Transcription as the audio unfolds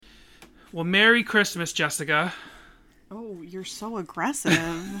Well, Merry Christmas, Jessica. Oh, you're so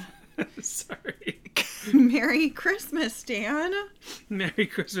aggressive. Sorry. Merry Christmas, Dan. Merry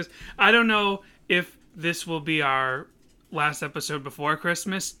Christmas. I don't know if this will be our last episode before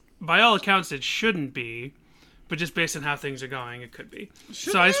Christmas. By all accounts, it shouldn't be. But just based on how things are going, it could be.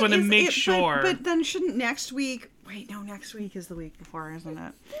 So I just want to make sure. But then shouldn't next week... Wait, no, next week is the week before, isn't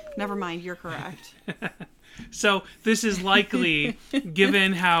it? Never mind, you're correct. So this is likely,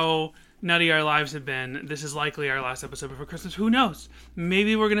 given how nutty our lives have been, this is likely our last episode before Christmas. Who knows?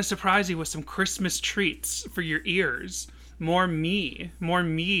 Maybe we're going to surprise you with some Christmas treats for your ears. More me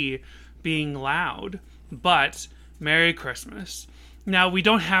being loud. But Merry Christmas. Now, we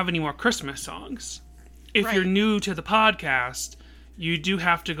don't have any more Christmas songs. If you're new to the podcast, you do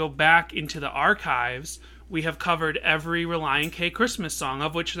have to go back into the archives. We have covered every Relient K Christmas song,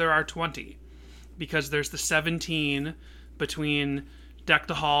 of which there are 20. Because there's the 17 between Deck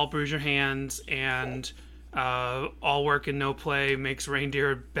the Hall, Bruise Your Hands, and All Work and No Play Makes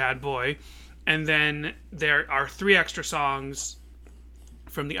Reindeer a Bad Boy. And then there are 3 extra songs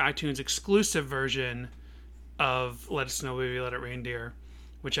from the iTunes exclusive version of Let It Snow Baby Let It Reindeer,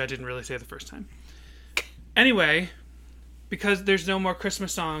 which I didn't really say the first time. Anyway, because there's no more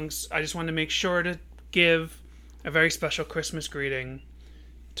Christmas songs, I just wanted to make sure to give a very special Christmas greeting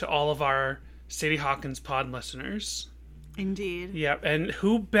to all of our Sadie Hawkins pod listeners. Indeed. Yeah, and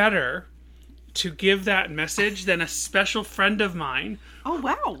who better to give that message than a special friend of mine. Oh,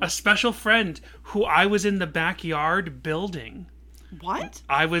 wow. A special friend who I was in the backyard building. What?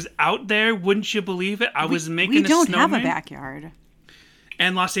 I was out there, wouldn't you believe it? I was making a snowman. We don't have a backyard.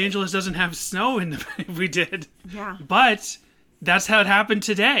 And Los Angeles doesn't have snow in the... We did. Yeah. But that's how it happened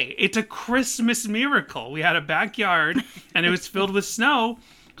today. It's a Christmas miracle. We had a backyard, and it was filled with snow,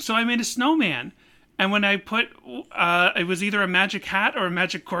 so I made a snowman. And when I put... it was either a magic hat or a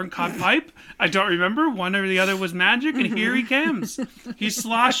magic corncob pipe. I don't remember. One or the other was magic, and here he comes. He's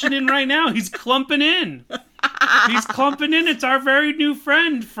sloshing in right now. He's clumping in. He's clumping in. It's our very new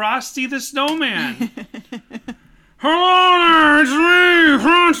friend, Frosty the Snowman. Hello there, it's me,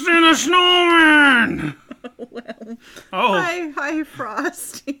 Frosty the Snowman! Well, hi,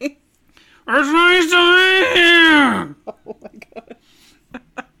 Frosty. It's nice to be here! Oh my god.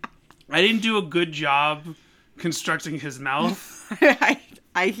 I didn't do a good job constructing his mouth.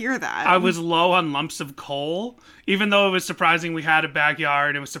 I hear that. I was low on lumps of coal. Even though it was surprising we had a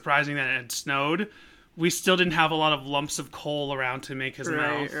backyard, it was surprising that it had snowed. We still didn't have a lot of lumps of coal around to make his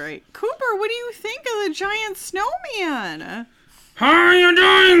mouth. Right. Cooper, what do you think of the giant snowman? How are you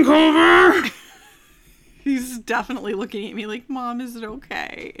doing, Cooper? He's definitely looking at me like, Mom, is it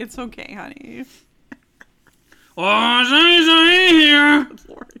okay? It's okay, honey. Oh, it's nice to be here. Good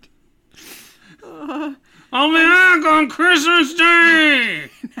Lord. I'll be back on Christmas Day.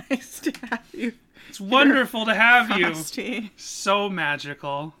 Nice to have you. It's wonderful to have Frosty. you. So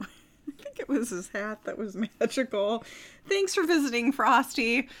magical. I think it was his hat that was magical. Thanks for visiting,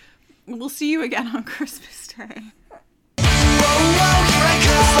 Frosty. We'll see you again on Christmas Day.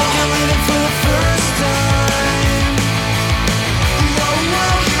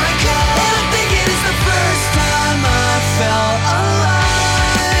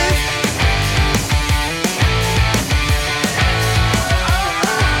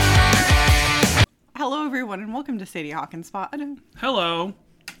 Hello, everyone, and welcome to Sadie Hawkins Pod. Hello.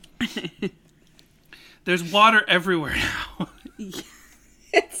 There's water everywhere now.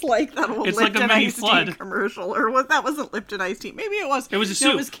 It's like that old It's Lipton like a mini iced flood. tea commercial, or that wasn't Lipton iced tea. Maybe it was. It was a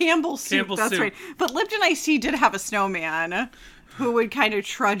soup. It was Campbell's soup. Campbell's That's soup. right. But Lipton iced tea did have a snowman who would kind of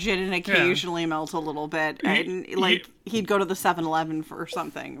trudge in and occasionally melt a little bit, and he'd go to the 7-Eleven for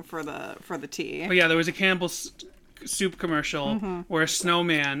something for the tea. But yeah, there was a Campbell's soup commercial where a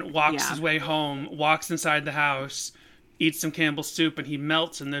snowman walks his way home, walks inside the house, eats some Campbell's soup, and he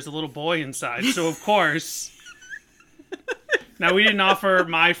melts, and there's a little boy inside. So of course, now we didn't offer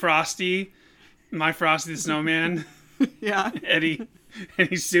my Frosty the Snowman, any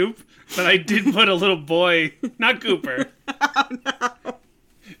soup, but I did put a little boy, not Cooper. Oh, no.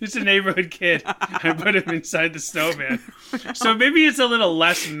 Just a neighborhood kid. I put him inside the snowman. So maybe it's a little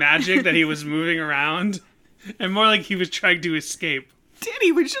less magic that he was moving around, and more like he was trying to escape.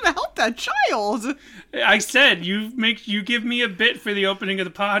 Danny, we should have helped that child. I said, you give me a bit for the opening of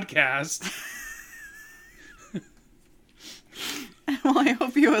the podcast. Well, I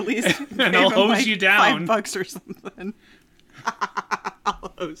hope you at least and I'll hose you down. $5 or something.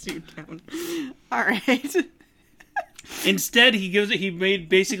 I'll hose you down. All right. Instead, he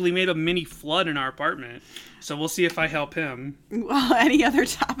basically made a mini flood in our apartment. So we'll see if I help him. Well, any other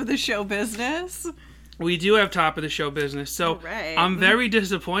top of the show business? we do have top of the show business. So right. I'm very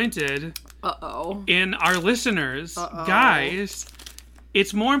disappointed in our listeners. Guys,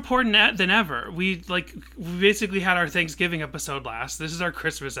 it's more important than ever. We basically had our Thanksgiving episode last. This is our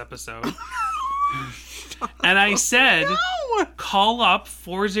Christmas episode. And I said, call up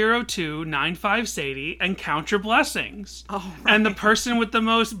 402-95-SADIE and count your blessings. Oh, right. And the person with the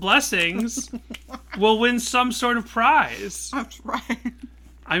most blessings will win some sort of prize. That's right.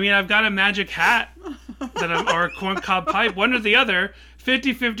 I mean, I've got a magic hat or a corncob pipe. One or the other,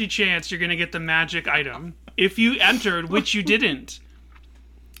 50-50 chance you're going to get the magic item. If you entered, which you didn't.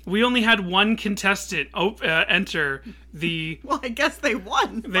 We only had one contestant enter the... Well, I guess they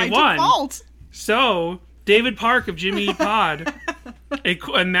won. They by won. Default. So, David Park of Jimmy Eat Pod,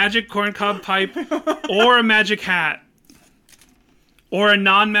 a magic corncob pipe, or a magic hat, or a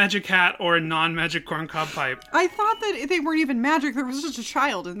non-magic hat, or a non-magic corncob pipe. I thought that they weren't even magic. There was just a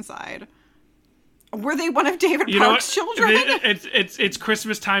child inside. Were they one of David Park's children? It's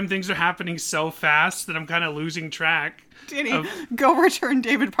Christmas time. Things are happening so fast that I'm kind of losing track. Danny, go return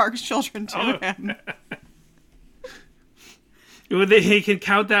David Park's children to him. He can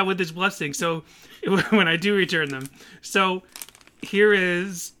count that with his blessing. So when I do return them. So here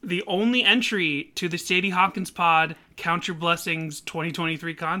is the only entry to the Sadie Hawkins Pod Count Your Blessings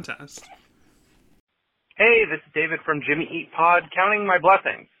 2023 contest. Hey, this is David from Jimmy Eat Pod, counting my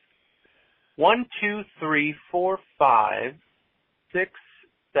blessings. 1, 2, 3, 4, 5, 6,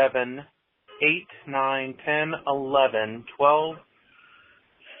 7, 8, 9, 10, 11, 12,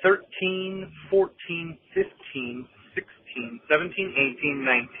 13, 14, 15, 16, 17, 18,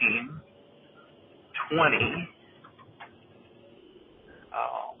 19, 20.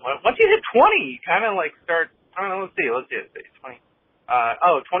 Once you hit 20, you kind of start, I don't know, let's see, 20.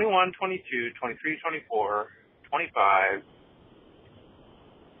 21, 22, 23, 24, 25,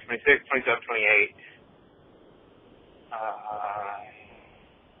 26, 27, 28.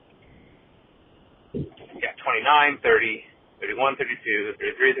 29, 30, 31, 32,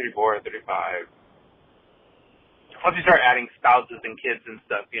 33, 34, 35. Once you start adding spouses and kids and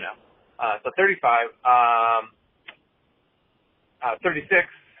stuff, so 35, 36,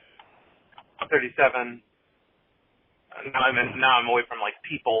 37. Now I'm away from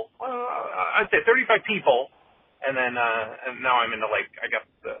people. I'd say 35 people, and then and now I'm into I guess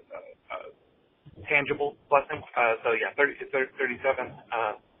the tangible blessing. 37,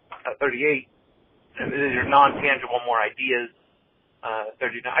 38. And these are non-tangible, more ideas.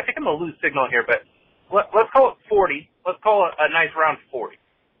 39. I think I'm gonna lose signal here, but let's call it 40. Let's call it a nice round 40.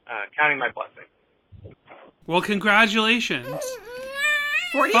 Counting my blessings. Well, congratulations.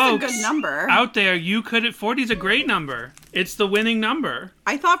 40 is a good number. Out there, 40 is a great number. It's the winning number.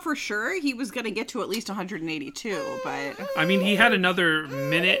 I thought for sure he was going to get to at least 182, but... I mean, he had another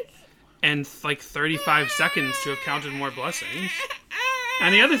minute and 35 seconds to have counted more blessings.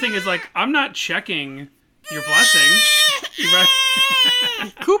 And the other thing is, I'm not checking your blessings.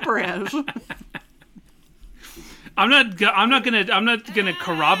 Cooper is. I'm not gonna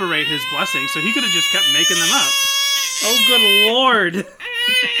corroborate his blessings, so he could have just kept making them up. Oh, good Lord.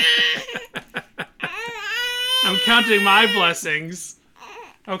 I'm counting my blessings.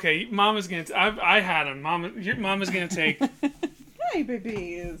 Okay, Mama's gonna... I had him. Mama's gonna take... Hi,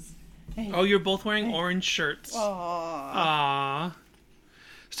 babies. Oh, you're both wearing orange shirts. Aww.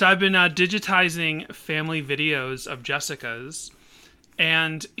 So I've been digitizing family videos of Jessica's,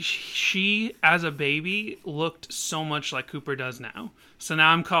 and she, as a baby, looked so much like Cooper does now. So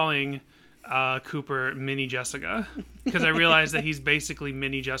now I'm calling Cooper Mini Jessica, because I realized that he's basically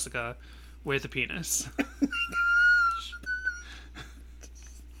Mini Jessica with a penis.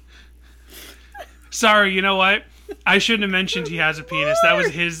 Sorry, you know what? I shouldn't have mentioned he has a penis. That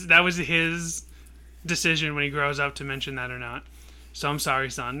was his decision when he grows up to mention that or not. So I'm sorry,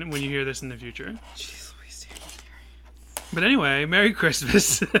 son, when you hear this in the future. Jeez Louise, but anyway, Merry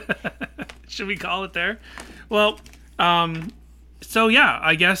Christmas. Should we call it there? Well, so yeah,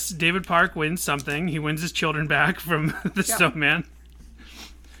 I guess David Park wins something. He wins his children back from the snowman.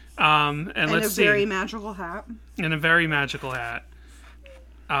 And let's see. And a very magical hat. And a very magical hat.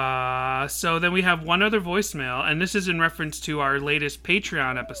 So then we have one other voicemail, and this is in reference to our latest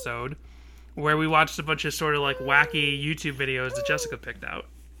Patreon episode, where we watched a bunch of sort of wacky YouTube videos that Jessica picked out.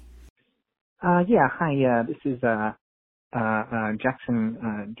 Yeah, hi, this is, Jackson,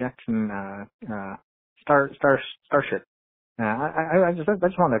 Starship. I just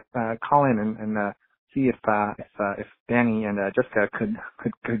want to call in and see if Danny and Jessica could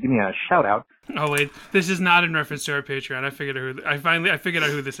give me a shout out. Oh wait, this is not in reference to our Patreon. I figured out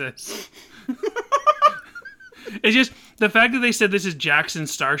who this is. It's just the fact that they said this is Jackson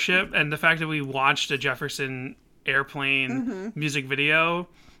Starship, and the fact that we watched a Jefferson Airplane music video,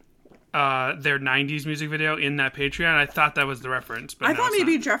 their 90s music video in that Patreon. I thought that was the reference. But I thought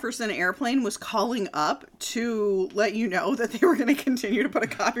maybe Jefferson Airplane was calling up to let you know that they were going to continue to put a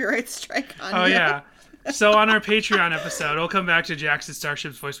copyright strike on you. Oh, yeah. So on our Patreon episode, we'll come back to Jackson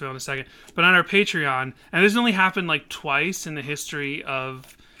Starship's voicemail in a second, but on our Patreon, and this only happened like twice in the history of,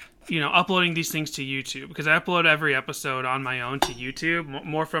 uploading these things to YouTube, because I upload every episode on my own to YouTube,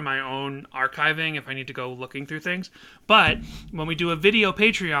 more from my own archiving if I need to go looking through things. But when we do a video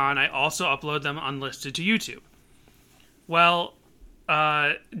Patreon, I also upload them unlisted to YouTube. Well,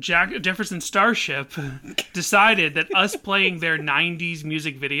 Jefferson Starship decided that us playing their 90s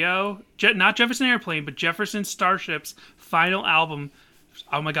music video, not Jefferson Airplane, but Jefferson Starship's final album.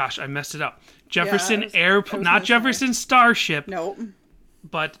 Oh my gosh, I messed it up. Jefferson Airplane, not Jefferson Starship. Nope.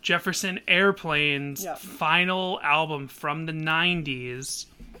 But Jefferson Airplane's final album from the 90s.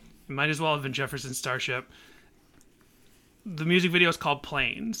 It might as well have been Jefferson Starship. The music video is called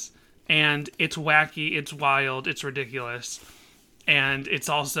Planes. And it's wacky, it's wild, it's ridiculous. And it's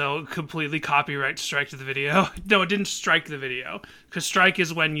also completely copyright strike to the video. No, it didn't strike the video. Because strike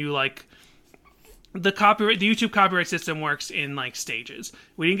is when you, the YouTube copyright system works in, stages.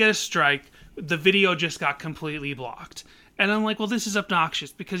 We didn't get a strike. The video just got completely blocked. And I'm like, well, this is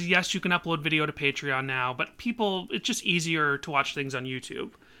obnoxious. Because, yes, you can upload video to Patreon now. But it's just easier to watch things on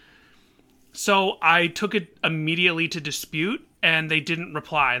YouTube. So I took it immediately to dispute. And they didn't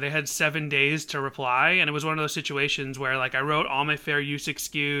reply. They had 7 days to reply, and it was one of those situations where, I wrote all my fair use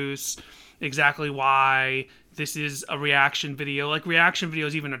excuse, exactly why this is a reaction video. Reaction video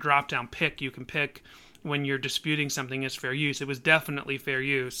is even a drop-down pick you can pick when you're disputing something as fair use. It was definitely fair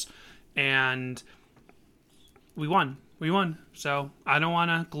use, and we won. So I don't want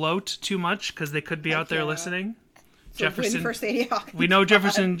to gloat too much because they could be out there listening. So Jefferson, for Sadie Hawkins. We know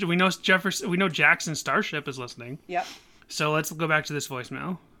Jefferson. We know Jackson Starship is listening. Yep. So let's go back to this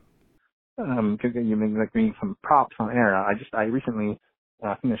voicemail. You mean some props on air. I recently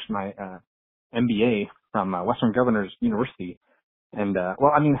finished my MBA from Western Governors University, and it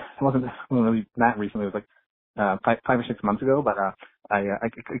wasn't really that recently. It was 5 or 6 months ago, but I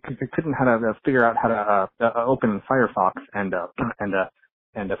couldn't how to figure out how to open Firefox and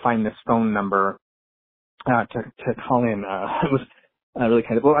find this phone number to call in. It was really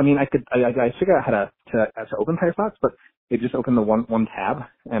kind of I figured out how to open Firefox, but it just opened the one tab,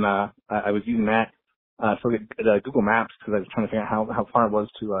 and I was using that for Google Maps because I was trying to figure out how far it was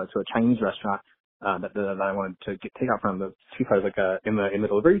to a Chinese restaurant that I wanted to get takeout from. The two cars in the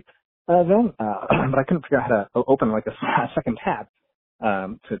delivery zone, but I couldn't figure out how to open a second tab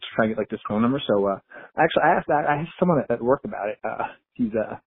to try to get this phone number. So actually, I asked someone at work about it. He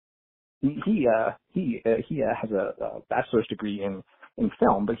has a bachelor's degree in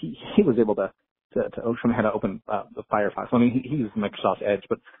film, but he was able to show me how to open the Firefox. He uses Microsoft Edge,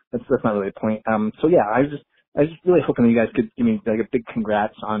 but that's not really the point. So yeah, I was just really hoping that you guys could give me a big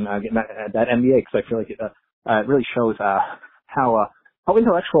congrats on getting that MBA, because I feel like it really shows how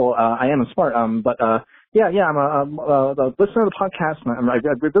intellectual I am and smart. But I'm a listener of the podcast, and I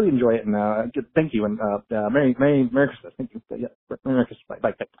really enjoy it. And thank you, and Merry Christmas. Thank you. Yeah, Merry Christmas.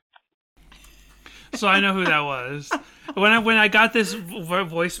 Bye. So I know who that was. When I got this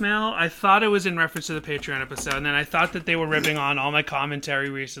voicemail, I thought it was in reference to the Patreon episode, and then I thought that they were ripping on all my commentary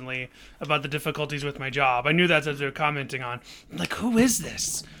recently about the difficulties with my job. I knew that's what they were commenting on. I'm like, who is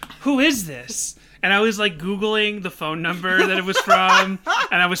this? Who is this? And I was Googling the phone number that it was from,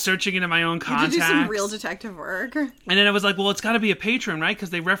 and I was searching into my own contacts. You had to do some real detective work. And then I was like, well, it's got to be a patron, right? Because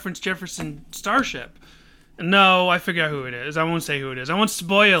they referenced Jefferson Starship. No, I figure out who it is. I won't say who it is. I won't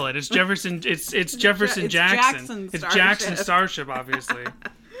spoil it. It's Jefferson. It's Jefferson Jackson. It's Jackson Starship, obviously.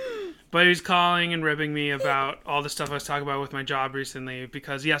 But he's calling and ribbing me about all the stuff I was talking about with my job recently.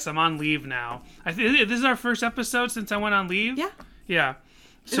 Because yes, I'm on leave now. This is our first episode since I went on leave. Yeah. Yeah.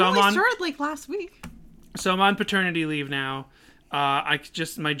 So it only started last week. So I'm on paternity leave now.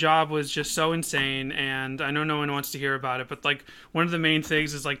 My job was just so insane, and I know no one wants to hear about it, but one of the main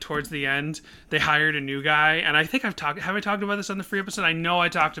things is towards the end, they hired a new guy, and I think have I talked about this on the free episode? I know I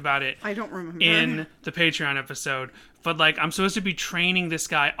talked about it. I don't remember. In the Patreon episode, but I'm supposed to be training this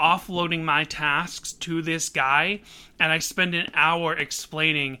guy, offloading my tasks to this guy, and I spend an hour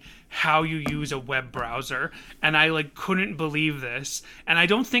explaining how you use a web browser, and I couldn't believe this, and I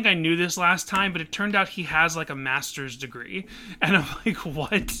don't think I knew this last time, but it turned out he has a master's degree, and I'm like,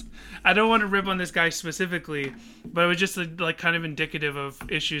 what? I don't want to rip on this guy specifically, but it was just kind of indicative of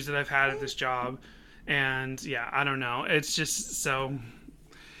issues that I've had at this job, and yeah, I don't know, it's just so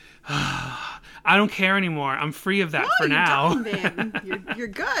I don't care anymore. I'm free of that for now. You're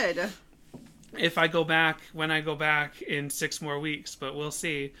good. If I go back, when I go back in 6 more weeks, but we'll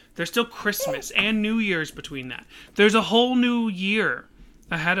see. There's still Christmas and New Year's between that. There's a whole new year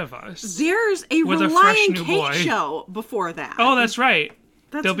ahead of us. There's a Relient K show before that. Oh, that's right.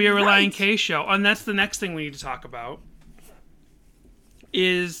 There'll be a Relient K show. And that's the next thing we need to talk about.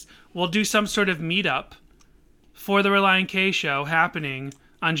 Is we'll do some sort of meetup for the Relient K show happening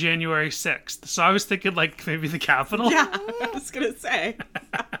on January 6th. So I was thinking like maybe the Capitol. Yeah, I was going to say.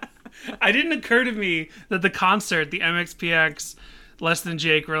 It didn't occur to me that the concert, the MXPX, Less Than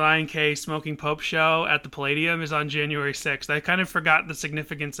Jake, Relient K, Smoking Pope show at the Palladium is on January 6th. I kind of forgot the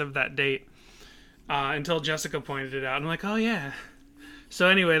significance of that date until Jessica pointed it out. I'm like, oh yeah. So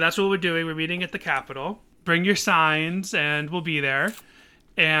anyway, that's what we're doing. We're meeting at the Capitol. Bring your signs and we'll be there.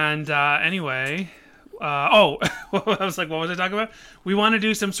 And anyway, I was like, what was I talking about? We want to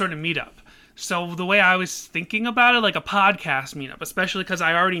do some sort of meetup. So the way I was thinking about it, like a podcast meetup, especially because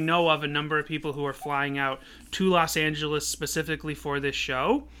I already know of a number of people who are flying out to Los Angeles specifically for this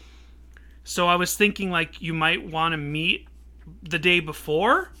show. So I was thinking like you might want to meet the day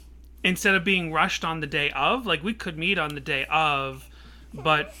before instead of being rushed on the day of. Like we could meet on the day of,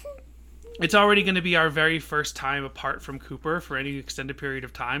 but it's already going to be our very first time apart from Cooper for any extended period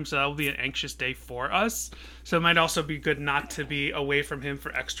of time, so that will be an anxious day for us. So it might also be good not to be away from him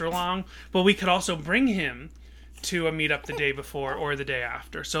for extra long, but we could also bring him to a meetup the day before or the day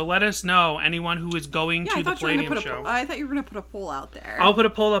after. So let us know, anyone who is going to the Palladium show. I thought you were going to put a poll out there. I'll put a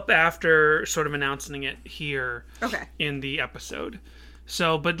poll up after sort of announcing it here in the episode.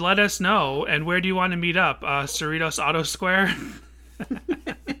 So, but let us know, and where do you want to meet up? Cerritos Auto Square?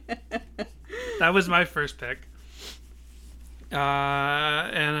 That was my first pick. And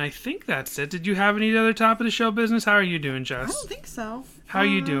I think that's it. Did you have any other top of the show business? How are you doing, Jess? I don't think so. How are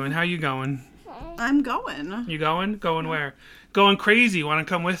you doing? How are you going? I'm going. You going? Going where? Going crazy. Want to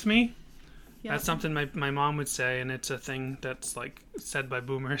come with me? Yeah. That's something my mom would say, and it's a thing that's like said by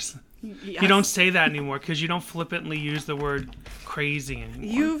boomers. Yes. You don't say that anymore because you don't flippantly use the word crazy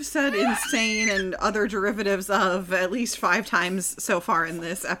anymore. You've said insane and other derivatives of at least 5 times so far in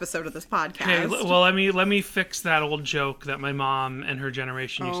this episode of this podcast. Okay, well, let me fix that old joke that my mom and her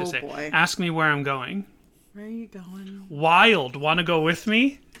generation used to say. Boy. Ask me where I'm going. Where are you going? Wild. Want to go with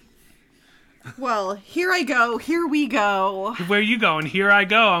me? Well, here I go. Here we go. Where are you going? Here I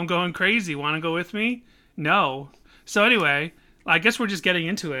go. I'm going crazy. Want to go with me? No. So anyway, I guess we're just getting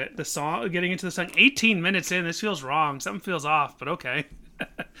into it. Getting into the song. 18 minutes in. This feels wrong. Something feels off, but okay.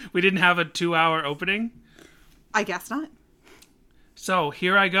 We didn't have a 2-hour opening? I guess not. So,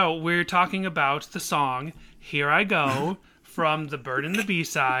 here I go. We're talking about the song Here I Go from the Bird and the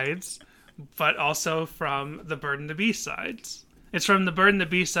B-Sides, but also from the Bird and the B-Sides. It's from the Bird and the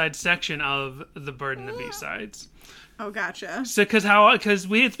B-Sides section of the Bird and the B-Sides. Oh, gotcha. So,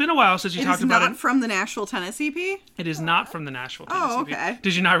 it's been a while since you talked about it. It's not from the Nashville, Tennessee EP? It is not from the Nashville, Tennessee EP. Oh, okay.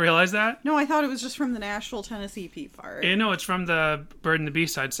 Did you not realize that? No, I thought it was just from the Nashville, Tennessee EP part. No, it's from the Bird and the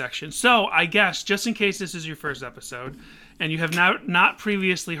B-Side section. So, I guess, just in case this is your first episode, and you have not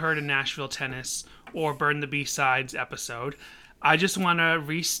previously heard a Nashville, Tennis or Bird and the B-Sides episode, I just want to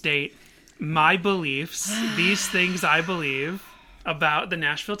restate my beliefs, these things I believe about the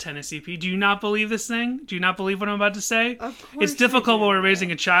Nashville, Tennessee EP. Do you not believe this thing? Do you not believe what I'm about to say? Of course it's difficult when we're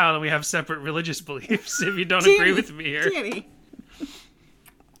raising a child and we have separate religious beliefs if you don't agree with me here. Danny.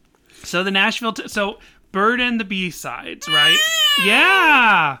 So the Nashville... so Bird and the B-Sides, right?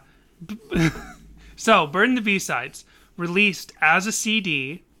 Yeah! So, Bird and the B-Sides, released as a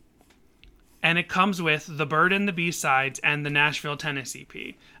CD, and it comes with the Bird and the B-Sides and the Nashville, Tennessee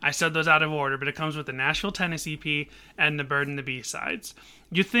EP. I said those out of order, but it comes with the Nashville, Tennessee EP and the Bird and the B-Sides.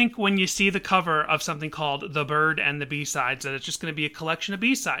 You think when you see the cover of something called The Bird and the B-Sides that it's just going to be a collection of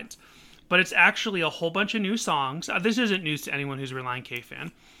B-Sides. But it's actually a whole bunch of new songs. This isn't news to anyone who's a Relient K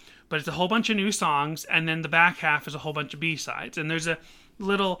fan. But it's a whole bunch of new songs, and then the back half is a whole bunch of B-Sides. And there's a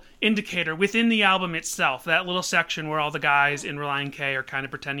little indicator within the album itself, that little section where all the guys in Relient K are kind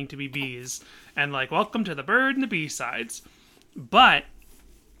of pretending to be bees. And like, welcome to the Bird and the B-Sides. But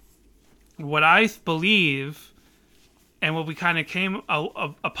what I believe, and what we kind of came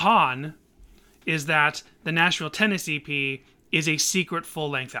upon, is that the Nashville Tennis EP is a secret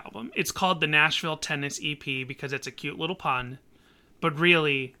full-length album. It's called the Nashville Tennis EP because it's a cute little pun, but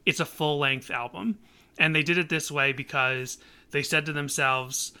really, it's a full-length album. And they did it this way because they said to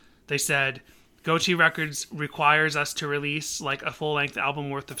themselves, Gotee Records requires us to release like a full-length album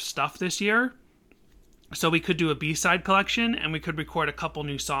worth of stuff this year. So we could do a B-side collection, and we could record a couple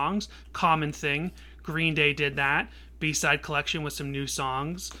new songs. Common thing. Green Day did that. B-side collection with some new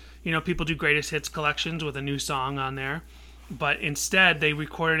songs. people do greatest hits collections with a new song on there. But instead, they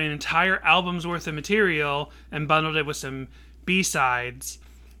recorded an entire album's worth of material and bundled it with some B-sides.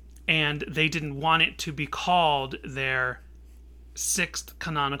 And they didn't want it to be called their 6th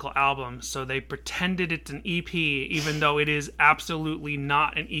canonical album. So they pretended it's an EP, even though it is absolutely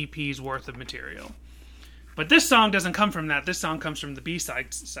not an EP's worth of material. But this song doesn't come from that. This song comes from the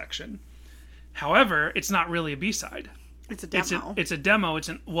B-sides section. However, it's not really a B-side. It's a demo. It's a demo.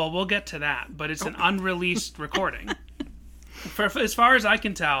 We'll get to that, but it's an unreleased recording. As far as I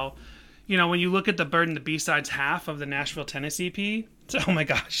can tell, when you look at the Bird and the B-sides half of the Nashville, Tennessee EP, oh my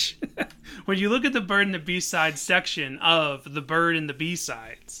gosh. When you look at the Bird and the B-sides section of the Bird and the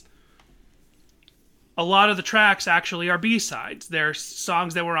B-sides, a lot of the tracks actually are B-sides. They're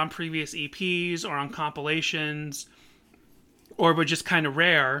songs that were on previous EPs or on compilations or were just kind of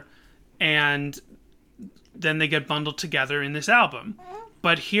rare, and then they get bundled together in this album.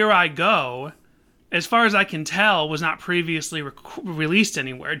 But Here I Go, as far as I can tell, was not previously released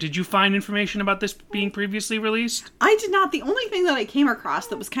anywhere. Did you find information about this being previously released? I did not. The only thing that I came across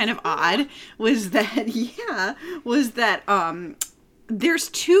that was kind of odd was that, there's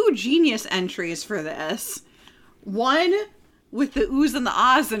 2 Genius entries for this. One with the oohs and the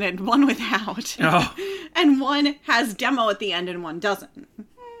ahs in it, one without. Oh. And one has demo at the end and one doesn't.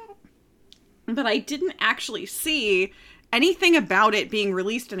 But I didn't actually see anything about it being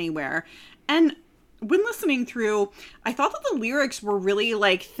released anywhere. And when listening through, I thought that the lyrics were really,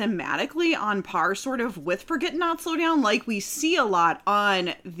 thematically on par sort of with Forget Not Slow Down, like we see a lot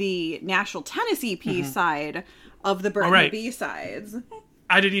on the Nashville, Tennessee EP side of the Bird and the B-sides.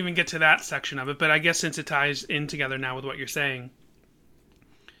 I didn't even get to that section of it, but I guess since it ties in together now with what you're saying.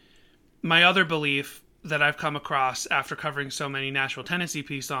 My other belief that I've come across after covering so many Nashville, Tennessee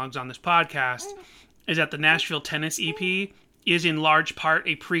EP songs on this podcast is that the Nashville, Tennessee EP is in large part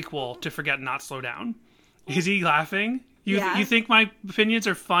a prequel to Forget Not Slow Down. Is he laughing? You think my opinions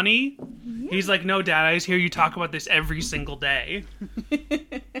are funny? Yeah. He's like, no, Dad, I just hear you talk about this every single day.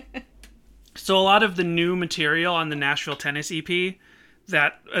 So a lot of the new material on the Nashville, Tennessee EP,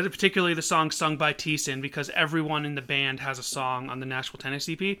 that particularly the song sung by Thiessen, because everyone in the band has a song on the Nashville,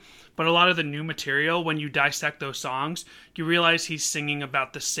 Tennessee EP, but a lot of the new material, when you dissect those songs, you realize he's singing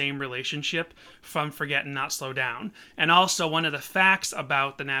about the same relationship from Forget and Not Slow Down. And also, one of the facts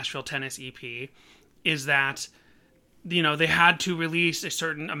about the Nashville, Tennessee EP is that, they had to release a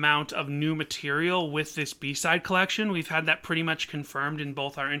certain amount of new material with this B-side collection. We've had that pretty much confirmed in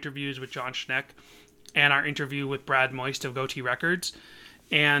both our interviews with John Schneck and our interview with Brad Moist of Goatee Records.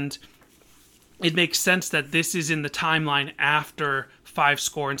 And it makes sense that this is in the timeline after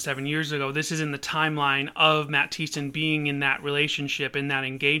 7 years ago. This is in the timeline of Matt Thiessen being in that relationship, in that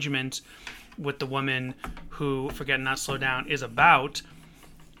engagement with the woman who Forget Not Slow Down is about.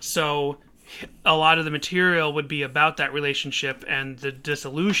 So a lot of the material would be about that relationship and the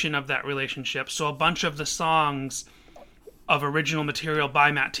dissolution of that relationship. So a bunch of the songs of original material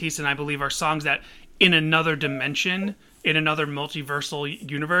by Matt Thiessen, I believe, are songs that in another dimension, in another multiversal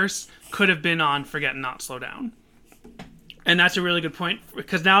universe, could have been on Forget Not Slow Down. And that's a really good point,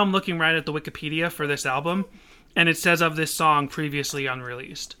 because now I'm looking right at the Wikipedia for this album, and it says of this song previously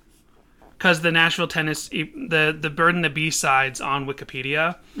unreleased. Because the Nashville, Tennessee, the Bird and the B-sides on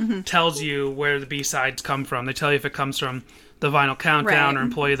Wikipedia tells you where the B-sides come from. They tell you if it comes from the Vinyl Countdown or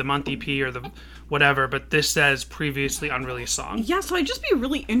Employee of the Month EP or the whatever, but this says previously unreleased song. Yeah, so I'd just be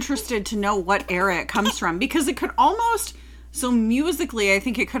really interested to know what era it comes from, because it could almost, so musically, I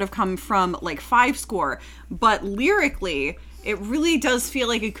think it could have come from Five Score, but lyrically, it really does feel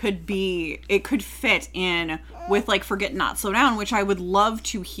like it could fit in with Forget Not Slow Down, which I would love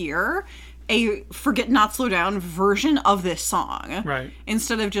to hear a Forget Not Slow Down version of this song. Right.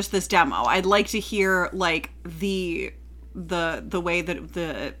 Instead of just this demo. I'd like to hear the way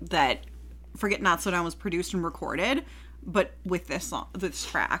that Forget Not Slow Down was produced and recorded, but with this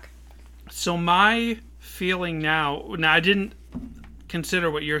track. So my feeling now I didn't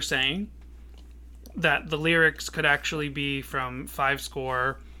consider what you're saying, that the lyrics could actually be from Five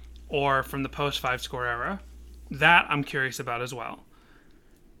Score or from the post Five Score era. That I'm curious about as well.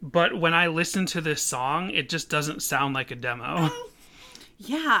 But when I listen to this song, it just doesn't sound like a demo.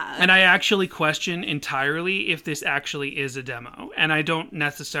 Yeah. And I actually question entirely if this actually is a demo. And I don't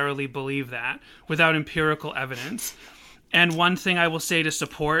necessarily believe that without empirical evidence. And one thing I will say to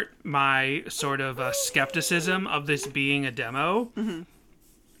support my sort of skepticism of this being a demo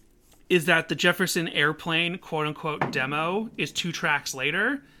is that the Jefferson Airplane quote-unquote demo is 2 tracks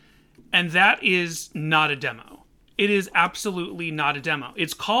later. And that is not a demo. It is absolutely not a demo.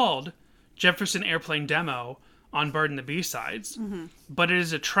 It's called Jefferson Airplane Demo on Bird and the B-Sides, but it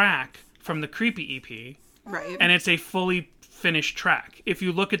is a track from the Creepy EP, Right. and it's a fully finished track. If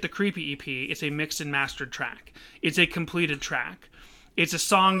you look at the Creepy EP, it's a mixed and mastered track. It's a completed track. It's a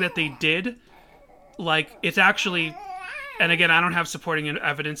song that they did, like, it's actually, and again, I don't have supporting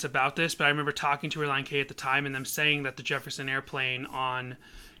evidence about this, but I remember talking to Relient K at the time and them saying that the Jefferson Airplane on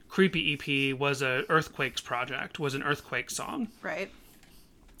Creepy EP was an Earthquakes project, was an Earthquake song. Right.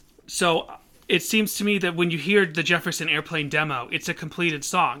 So it seems to me that when you hear the Jefferson Airplane demo, it's a completed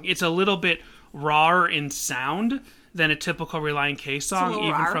song. It's a little bit rawer in sound than a typical Relient K song,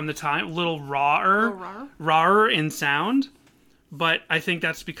 even rawer. from the time. A little rawer in sound. But I think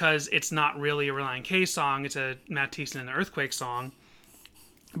that's because it's not really a Relient K song. It's a Matt Thiessen and the Earthquake song.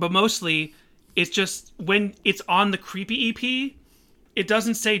 But mostly, it's just, when it's on the Creepy EP, it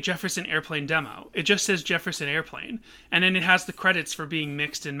doesn't say Jefferson Airplane demo. It just says Jefferson Airplane. And then it has the credits for being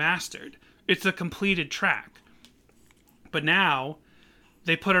mixed and mastered. It's a completed track. But now,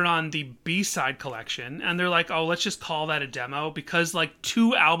 they put it on the B-side collection, and they're like, oh, let's just call that a demo, because, like,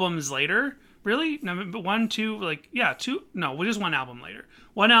 2 albums later... Really? No, but 1, 2, like, yeah, 2, no, just 1 album later.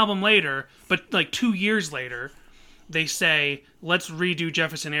 1 album later, but like 2 years later, they say, let's redo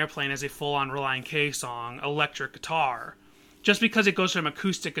Jefferson Airplane as a full-on Relient K song, electric guitar. Just because it goes from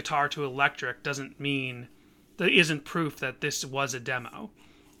acoustic guitar to electric doesn't mean, that isn't proof that this was a demo.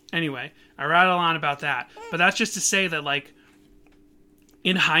 Anyway, I rattle on about that. But that's just to say that, like,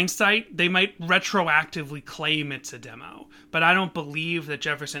 in hindsight, they might retroactively claim it's a demo. But I don't believe that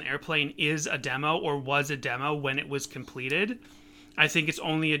Jefferson Airplane is a demo or was a demo when it was completed. I think it's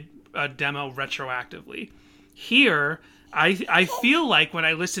only a demo retroactively. Here, I feel like when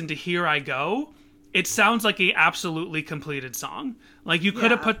I listen to Here I Go, it sounds like a absolutely completed song. Like, you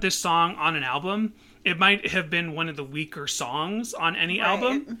could have put this song on an album. It might have been one of the weaker songs on any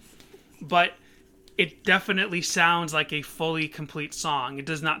album. But it definitely sounds like a fully complete song. It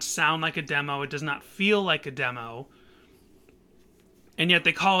does not sound like a demo. It does not feel like a demo. And yet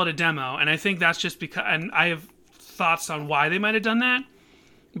they call it a demo. And I think that's just because... And I have thoughts on why they might have done that.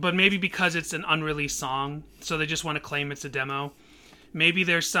 But maybe because it's an unreleased song. So they just want to claim it's a demo. Maybe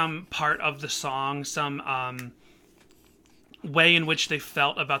there's some part of the song, some way in which they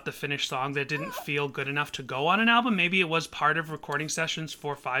felt about the finished song that didn't feel good enough to go on an album. Maybe it was part of recording sessions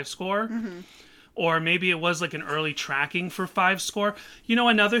for 5 Score. Or maybe it was like an early tracking for 5 Score. You know,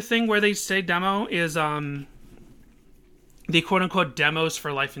 another thing where they say demo is the quote-unquote demos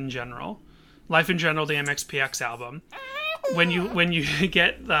for Life in General. Life in General, the MXPX album. When you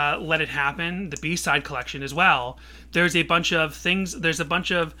get Let It Happen, the B-side collection as well, there's a bunch of things, there's a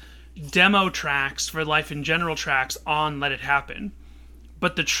bunch of demo tracks for Life in General tracks on Let It Happen.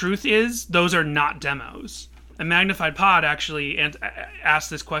 But the truth is, those are not demos. And Magnified Pod actually asked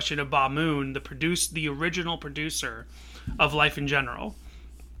this question of Bob Moon, the original producer of Life in General,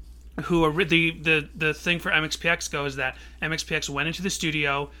 who the thing for MXPX goes that MXPX went into the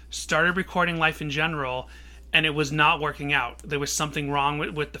studio, started recording Life in General, and it was not working out. There was something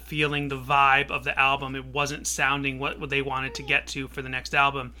wrong with the feeling, the vibe of the album. It wasn't sounding what they wanted to get to for the next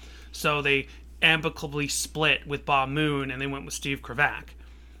album. So they amicably split with Bob Moon, and they went with Steve Kravac.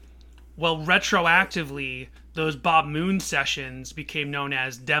 Well, retroactively, those Bob Moon sessions became known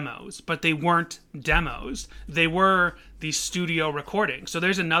as demos, but they weren't demos. They were the studio recordings. So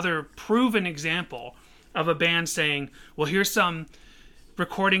there's another proven example of a band saying, well, here's some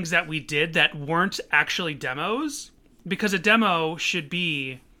recordings that we did that weren't actually demos, because a demo should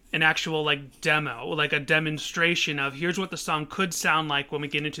be an actual, like, demo, like a demonstration of here's what the song could sound like when we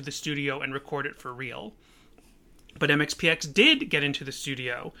get into the studio and record it for real. But MXPX did get into the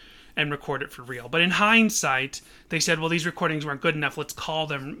studio and record it for real. But in hindsight, they said, well, these recordings weren't good enough. Let's call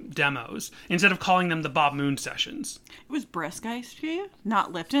them demos instead of calling them the Bob Moon sessions. It was brisk iced tea,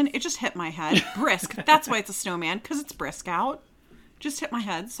 not Lipton. It just hit my head. Brisk. That's why it's a snowman, because it's brisk out. Just hit my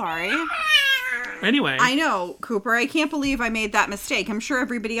head. Sorry. Anyway. I know, Cooper. I can't believe I made that mistake. I'm sure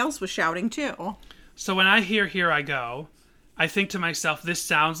everybody else was shouting, too. So when I hear Here I Go, I think to myself, this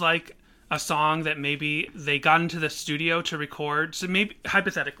sounds like a song that maybe they got into the studio to record. So maybe,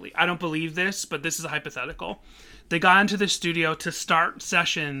 hypothetically, I don't believe this, but this is a hypothetical. They got into the studio to start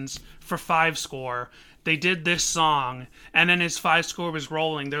sessions for 5 Score. They did this song, and then as 5 Score was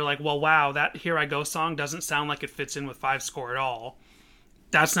rolling, they're like, well, wow, that Here I Go song doesn't sound like it fits in with 5 Score at all.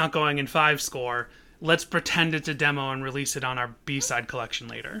 That's not going in 5 Score. Let's pretend it's a demo and release it on our B-side collection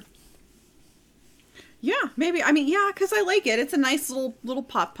later. Yeah, maybe. I mean, yeah, because I like it. It's a nice little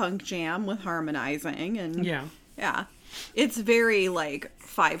pop punk jam with harmonizing, and yeah, it's very like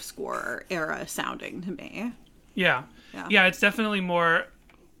 5 Score era sounding to me. Yeah, it's definitely more.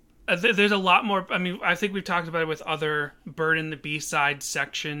 there's a lot more. I mean, I think we've talked about it with other Bird and the B-Sides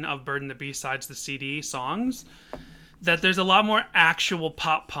section of Bird and the B-Sides, the CD songs, that there's a lot more actual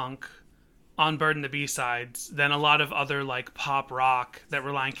pop punk on Bird and the B-Sides than a lot of other like pop rock that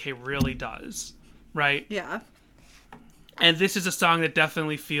Relient K really does, right? Yeah. And this is a song that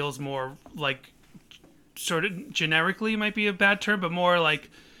definitely feels more like, sort of generically might be a bad term, but more like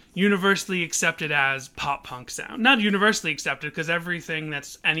universally accepted as pop punk sound. Not universally accepted, because everything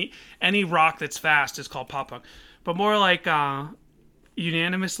that's any rock that's fast is called pop punk, but more like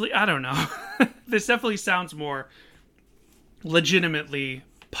unanimously, I don't know. This definitely sounds more legitimately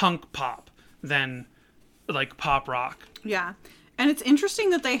punk pop than like pop rock. Yeah. And it's interesting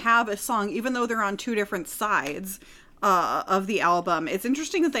that they have a song, even though they're on two different sides of the album. It's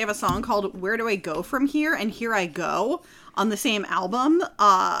interesting that they have a song called Where Do I Go From Here and Here I Go on the same album,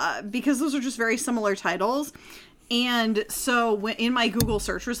 because those are just very similar titles. And so in my Google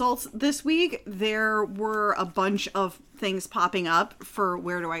search results this week, there were a bunch of things popping up for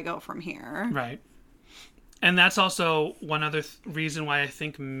Where Do I Go From Here. Right. And that's also one other reason why I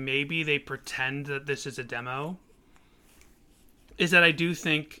think maybe they pretend that this is a demo, is that I do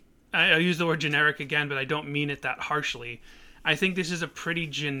think, I use the word generic again, but I don't mean it that harshly. I think this is a pretty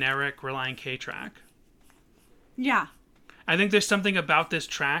generic Relient K track. Yeah. I think there's something about this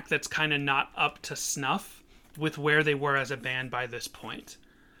track that's kind of not up to snuff with where they were as a band by this point.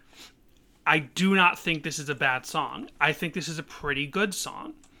 I do not think this is a bad song. I think this is a pretty good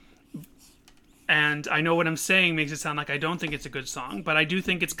song. And I know what I'm saying makes it sound like I don't think it's a good song, but I do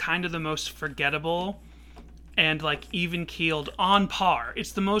think it's kind of the most forgettable and like even-keeled, on par.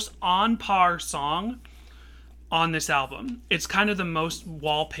 It's the most on par song on this album. It's kind of the most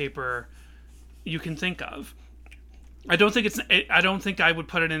wallpaper you can think of. I don't think I would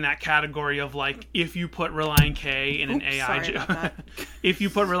put it in that category of like, if you put Relient K in an AI if you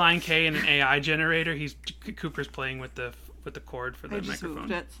put Relient K in an AI generator, Cooper's playing with the cord for the I just microphone.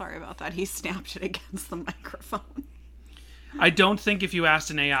 moved it. Sorry about that. He snapped it against the microphone. I don't think if you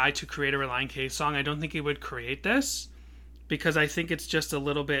asked an AI to create a Relient K song, I don't think it would create this, because I think it's just a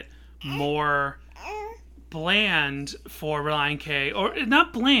little bit more bland for Relient K, or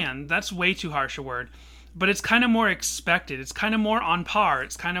not bland, that's way too harsh a word, but it's kind of more expected. It's kind of more on par.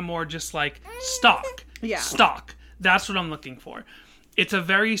 It's kind of more just like stock. Yeah. Stock. That's what I'm looking for. It's a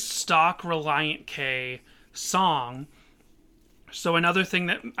very stock Relient K song. So another thing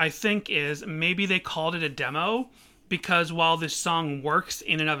that I think is maybe they called it a demo because while this song works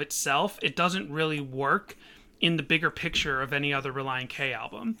in and of itself, it doesn't really work in the bigger picture of any other Relient K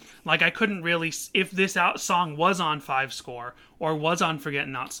album. Like, I couldn't really, if this song was on 5 Score or was on Forget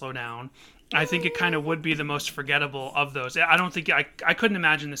and Not Slow Down, I think it kind of would be the most forgettable of those. I don't think, I couldn't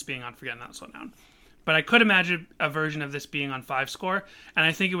imagine this being on Forget and Not Slow Down. But I could imagine a version of this being on 5 Score, and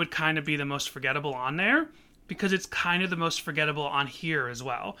I think it would kind of be the most forgettable on there, because it's kind of the most forgettable on here as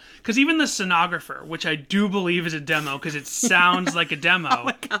well. Because even the Sonographer, which I do believe is a demo, because it sounds like a demo. Oh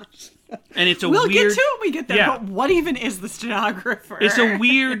my gosh. And it's a we'll weird... get to it when we get there, Yeah. but what even is the Stenographer? It's a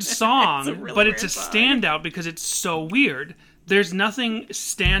weird song, It's a really but it's a weird song. standout because it's so weird. There's nothing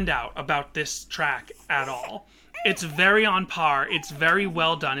standout about this track at all. It's very on par. It's very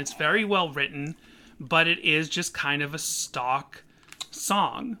well done. It's very well written, but it is just kind of a stock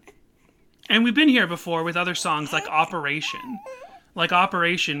song. And we've been here before with other songs like Operation. Like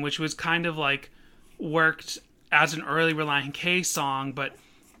Operation, which was kind of like worked as an early Relient K song, but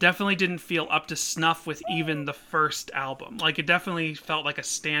definitely didn't feel up to snuff with even the first album. Like, it definitely felt like a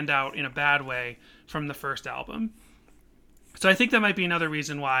standout in a bad way from the first album. So I think that might be another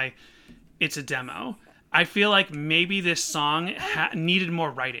reason why it's a demo. I feel like maybe this song needed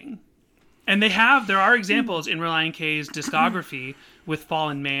more writing. And there are examples in Relient K's discography with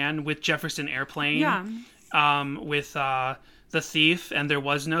Fallen Man, with Jefferson Airplane, with The Thief and There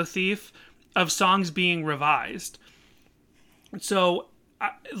Was No Thief, of songs being revised. So,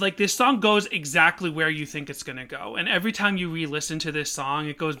 like, this song goes exactly where you think it's going to go. And every time you re-listen to this song,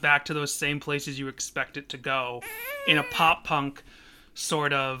 it goes back to those same places you expect it to go in a pop-punk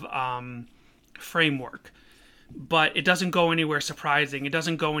sort of framework. But it doesn't go anywhere surprising. It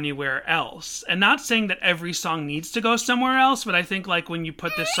doesn't go anywhere else. And not saying that every song needs to go somewhere else, but I think, like, when you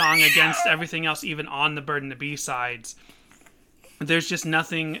put this song against everything else, even on the Bird and the B-sides, there's just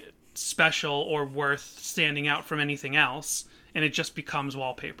nothing special or worth standing out from anything else, and it just becomes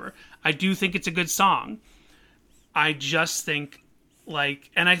wallpaper. I do think it's a good song. I just think, like,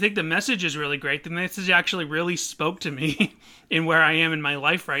 and I think the message is really great. The message actually really spoke to me in where I am in my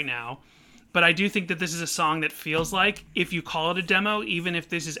life right now. But I do think that this is a song that feels like, if you call it a demo, even if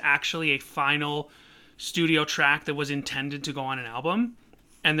this is actually a final studio track that was intended to go on an album,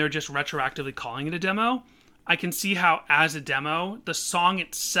 and they're just retroactively calling it a demo, I can see how, as a demo, the song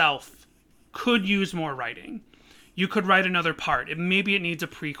itself could use more writing. You could write another part. Maybe it needs a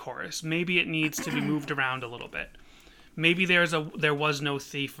pre-chorus. Maybe it needs to be moved around a little bit. Maybe there was no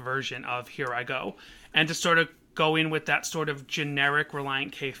Thief version of Here I Go. And to sort of go in with that sort of generic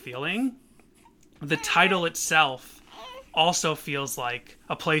Relient K feeling, the title itself also feels like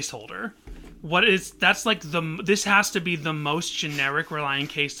a placeholder. This has to be the most generic Relient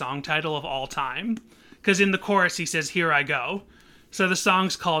K song title of all time. Because in the chorus he says, Here I Go. So the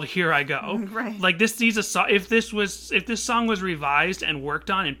song's called Here I Go. Right. Like, this needs a song. If this song was revised and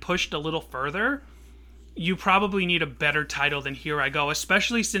worked on and pushed a little further, you probably need a better title than Here I Go,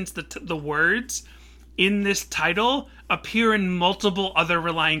 especially since the words in this title appear in multiple other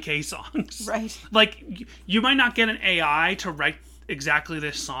Relient K songs. Right. Like, you might not get an AI to write exactly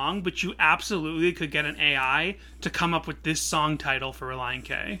this song, but you absolutely could get an AI to come up with this song title for Relient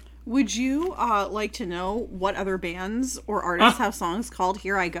K. Would you like to know what other bands or artists have songs called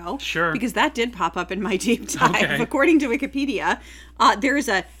Here I Go? Sure. Because that did pop up in my deep dive. Okay. According to Wikipedia, there is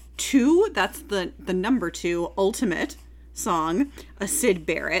a 2, that's the number 2, Ultimate song, a Syd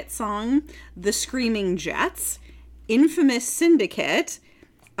Barrett song, The Screaming Jets, Infamous Syndicate,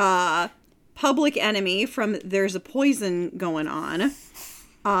 Public Enemy from There's a Poison Going On,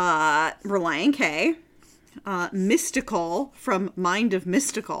 Relient K, Mystical from Mind of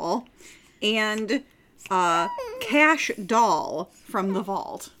Mystical, and Cash Doll from The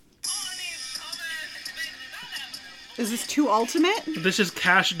Vault. Is this 2 Ultimate? This is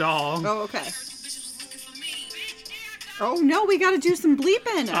Cash Doll. Oh, okay. Oh, no, we gotta do some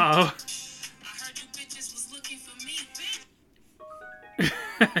bleeping. Oh.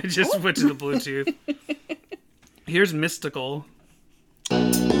 I just went to the Bluetooth. Here's Mystical.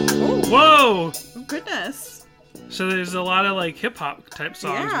 Oh, Whoa! oh, goodness. So there's a lot of like hip hop type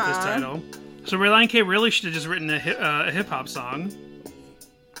songs with this Yeah. title. So Relient K really should have just written a hip hop song.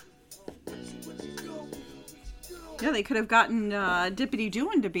 Yeah, they could have gotten Dippity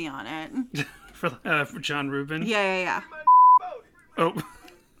Doin' to be on it. for John Rubin. Yeah. Oh,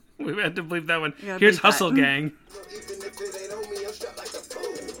 we had to bleep that one. Yeah, Here's bleep that. Hustle Gang.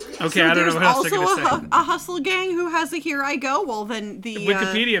 Okay, So I don't know there's what else they're also gonna say. a Hustle Gang who has a Here I Go. Well, then the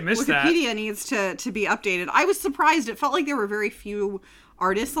Wikipedia missed that. Wikipedia needs to be updated. I was surprised. It felt like there were very few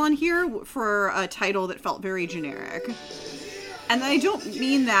artists on here for a title that felt very generic. And I don't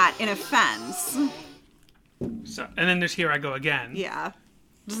mean that in offense. So, and then there's Here I Go Again. Yeah.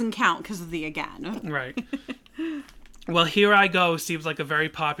 Doesn't count because of the again. Right. Well, Here I Go seems like a very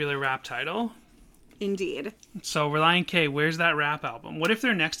popular rap title. Indeed. So, Relient K, where's that rap album? What if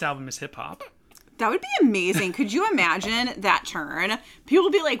their next album is hip hop? That would be amazing. Could you imagine that turn? People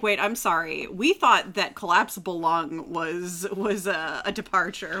would be like, wait, I'm sorry. We thought that Collapsible Lung was a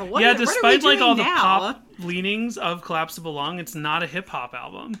departure. What are we despite like all doing the now? pop leanings of Collapsible Lung, it's not a hip hop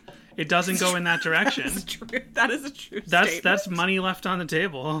album. It doesn't go in that direction. That's true. That is a true statement. That's money left on the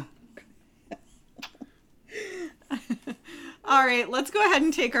table. All right, let's go ahead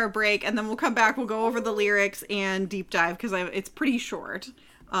and take our break, and then we'll come back. We'll go over the lyrics and deep dive, because it's pretty short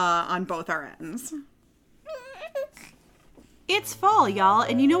on both our ends. It's fall, y'all,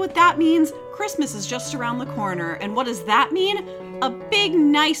 and you know what that means? Christmas is just around the corner, and what does that mean? A big,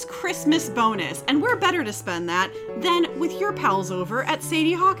 nice Christmas bonus, and where better to spend that than with your pals over at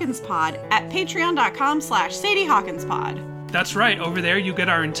Sadie Hawkins Pod at patreon.com/Sadie Hawkins Pod. That's right, over there you get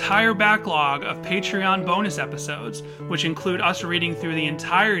our entire backlog of Patreon bonus episodes, which include us reading through the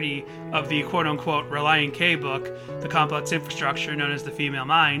entirety of the quote-unquote Relient K book, The Complex Infrastructure Known as the Female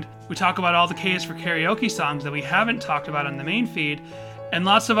Mind. We talk about all the K's for Karaoke songs that we haven't talked about on the main feed, and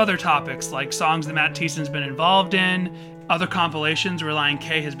lots of other topics, like songs that Matt Thiessen's been involved in, other compilations Relient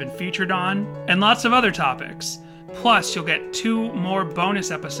K has been featured on, and lots of other topics. Plus, you'll get 2 more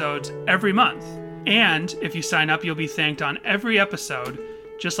bonus episodes every month. And if you sign up, you'll be thanked on every episode,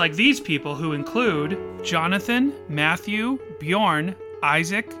 just like these people who include Jonathan, Matthew, Bjorn,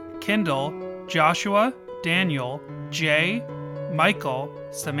 Isaac, Kendall, Joshua, Daniel, Jay, Michael,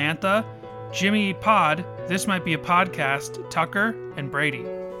 Samantha, Jimmy Eat Pod, This Might Be a Podcast, Tucker, and Brady.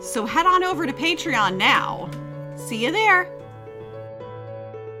 So head on over to Patreon now. See you there.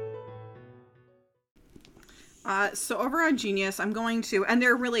 So over on Genius, I'm going to, and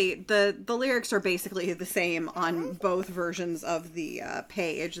they're really, the lyrics are basically the same on both versions of the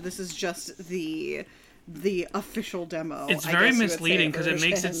page. This is just the official demo. It's I very guess you would misleading say, because it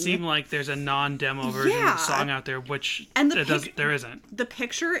makes it version. seem like there's a non-demo version of Yeah. the song out there, which And the there isn't. The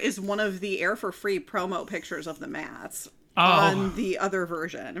picture is one of the Air for Free promo pictures of the mats Oh. on the other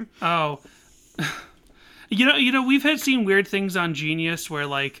version. Oh. we've had seen weird things on Genius where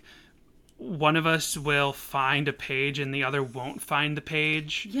like one of us will find a page and the other won't find the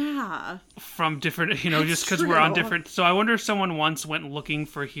page. Yeah. From different, just because we're on different. So I wonder if someone once went looking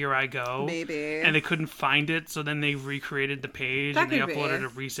for Here I Go. Maybe. And they couldn't find it, so then they recreated the page That and they could be. uploaded a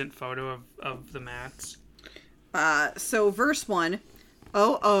recent photo of the mats. So verse 1,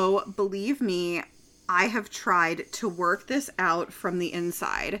 oh, believe me, I have tried to work this out from the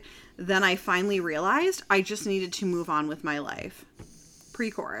inside. Then I finally realized I just needed to move on with my life.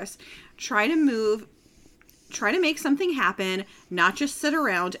 Pre-chorus. Try to make something happen, not just sit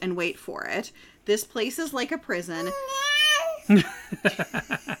around and wait for it. This place is like a prison.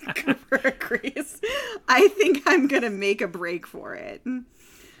 Cooper agrees. I think I'm gonna make a break for it.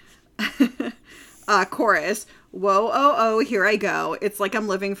 Chorus. Whoa, oh, here I go. It's like I'm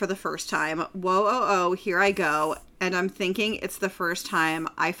living for the first time. Whoa, oh, here I go. And I'm thinking it's the first time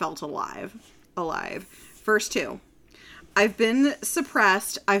I felt alive. Verse 2. I've been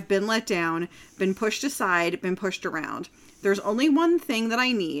suppressed, I've been let down, been pushed aside, been pushed around. There's only one thing that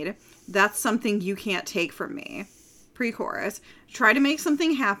I need. That's something you can't take from me. Pre-chorus. Try to make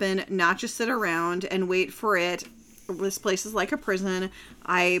something happen, not just sit around and wait for it. This place is like a prison.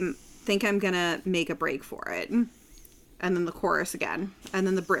 I think I'm gonna make a break for it. And then the chorus again. And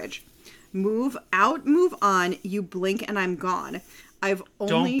then the bridge. Move out, move on. You blink and I'm gone. I've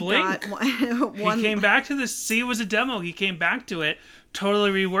only got one. He came back to this. See, it was a demo. He came back to it,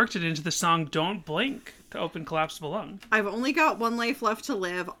 totally reworked it into the song Don't Blink to open Collapsible Lung. I've only got one life left to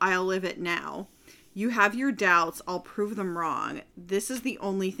live. I'll live it now. You have your doubts. I'll prove them wrong. This is the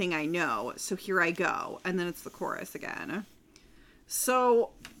only thing I know. So here I go. And then it's the chorus again. So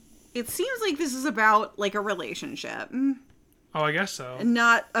it seems like this is about like a relationship. Oh, I guess so.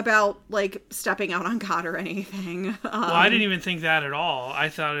 Not about, like, stepping out on God or anything. Well, I didn't even think that at all. I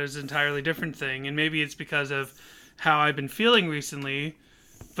thought it was an entirely different thing. And maybe it's because of how I've been feeling recently.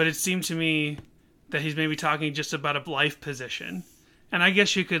 But it seemed to me that he's maybe talking just about a life position. And I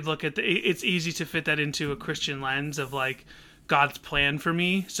guess you could look at it's easy to fit that into a Christian lens of, like, God's plan for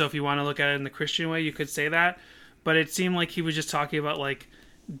me. So if you want to look at it in the Christian way, you could say that. But it seemed like he was just talking about, like,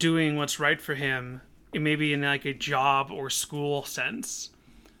 doing what's right for him. Maybe in like a job or school sense.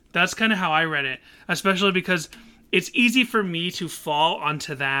 That's kind of how I read it, especially because it's easy for me to fall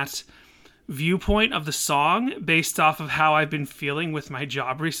onto that viewpoint of the song based off of how I've been feeling with my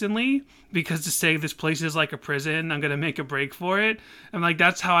job recently, because to say this place is like a prison, I'm going to make a break for it. I'm like,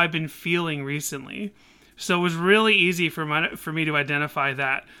 that's how I've been feeling recently. So it was really easy for me to identify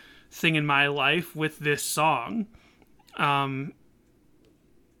that thing in my life with this song.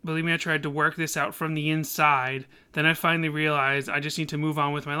 Believe me, I tried to work this out from the inside. Then I finally realized I just need to move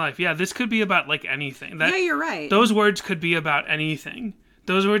on with my life. Yeah, this could be about, like, anything. Yeah, you're right. Those words could be about anything.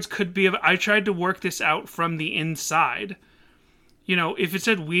 Those words could be about... I tried to work this out from the inside. If it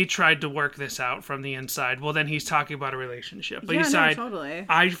said we tried to work this out from the inside, well, then he's talking about a relationship. But he said, totally.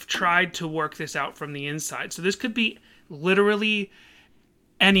 I've tried to work this out from the inside. So this could be literally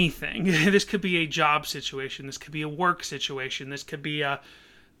anything. This could be a job situation. This could be a work situation. This could be a...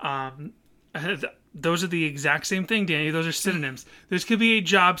 those are the exact same thing, Danny. Those are synonyms. This could be a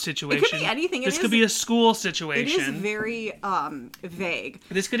job situation. It could be anything. This could be a school situation. It is very vague.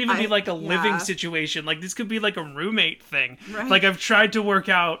 This could even be like a living situation. Like this could be like a roommate thing. Right. Like I've tried to work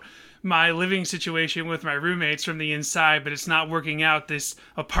out my living situation with my roommates from the inside, but it's not working out. This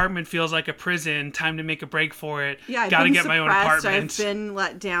apartment feels like a prison. Time to make a break for it. Yeah, gotta get my own apartment. I've been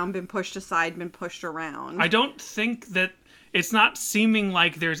let down, been pushed aside, been pushed around. I don't think that. It's not seeming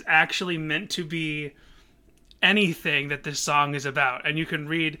like there's actually meant to be anything that this song is about. And you can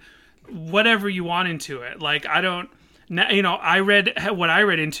read whatever you want into it. Like, I read what I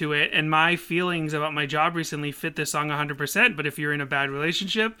read into it, and my feelings about my job recently fit this song 100%. But if you're in a bad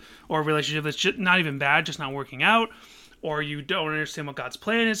relationship, or a relationship that's just not even bad, just not working out, or you don't understand what God's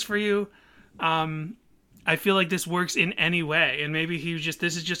plan is for you, I feel like this works in any way. And maybe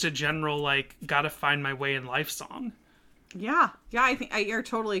this is just a general, like, gotta find my way in life song. Yeah, I think you're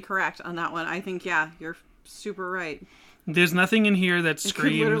totally correct on that one. I think, you're super right. There's nothing in here that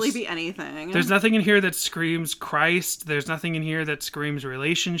screams... It could literally be anything. There's nothing in here that screams Christ. There's nothing in here that screams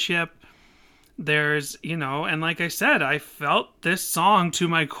relationship. There's, and like I said, I felt this song to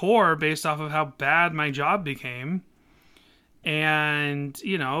my core based off of how bad my job became. And,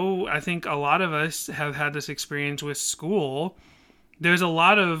 I think a lot of us have had this experience with school. There's a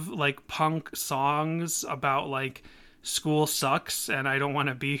lot of, like, punk songs about, like... school sucks and I don't want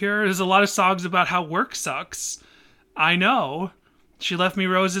to be here. There's a lot of songs about how work sucks. I know. She left me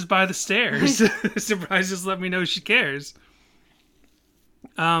roses by the stairs. Surprise, just let me know she cares.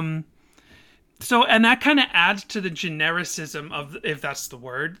 So, and that kind of adds to the genericism of, if that's the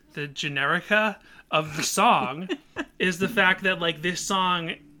word, the generica of the song, is the fact that, like, this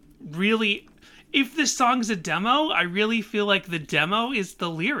song really, if this song's a demo, I really feel like the demo is the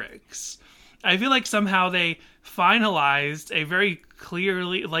lyrics. I feel like somehow they finalized a very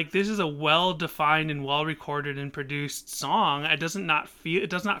clearly, like, this is a well-defined and well-recorded and produced song. It does not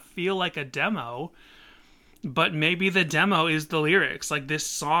feel like a demo. But maybe the demo is the lyrics. Like, this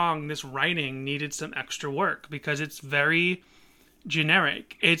song, this writing needed some extra work because it's very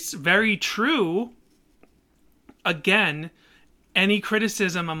generic. It's very true. Again, any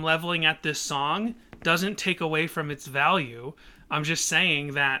criticism I'm leveling at this song doesn't take away from its value. I'm just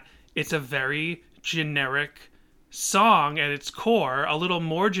saying that it's a very generic song at its core, a little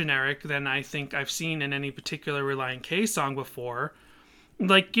more generic than I think I've seen in any particular Relient K song before.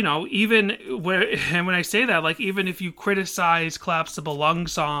 Like, you know, even when I say that, like, even if you criticize Collapsible Lung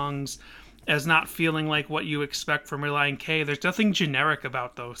songs as not feeling like what you expect from Relient K, there's nothing generic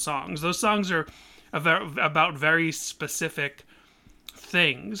about those songs. Those songs are about very specific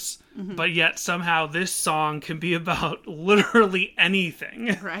things, but yet somehow this song can be about literally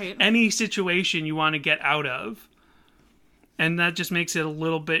anything. Right. Any situation you want to get out of. And that just makes it a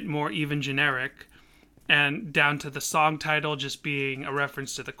little bit more even generic. And down to the song title just being a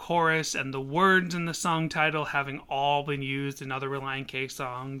reference to the chorus, and the words in the song title having all been used in other Relient K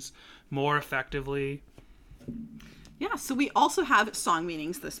songs more effectively. Yeah, so we also have song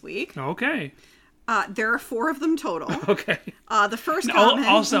meanings this week. Okay. There are 4 of them total. Okay. The first comment...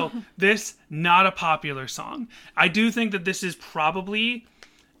 Also, this, not a popular song. I do think that this is probably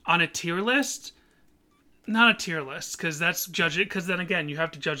on a tier list... Not a tier list, because that's judge it. Because then again, you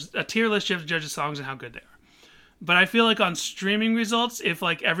have to judge a tier list. You have to judge the songs and how good they are. But I feel like on streaming results, if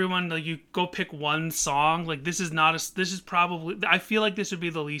like everyone, like, you go pick one song, like, this is not a. This is probably. I feel like this would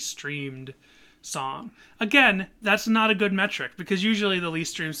be the least streamed song. Again, that's not a good metric because usually the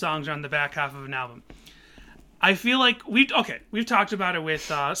least streamed songs are on the back half of an album. I feel like we've talked about it with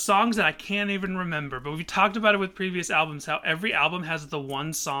songs that I can't even remember, but we've talked about it with previous albums, how every album has the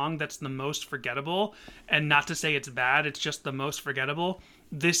one song that's the most forgettable, and not to say it's bad, it's just the most forgettable.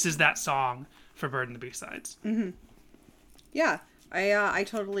 This is that song for Bird and the B-Sides. Mm-hmm. Yeah, I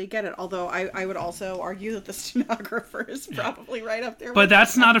totally get it, although I would also argue that the stenographer is probably right up there. But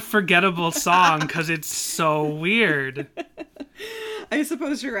that's not a forgettable song, because it's so weird. I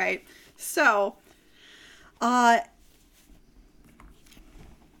suppose you're right. So...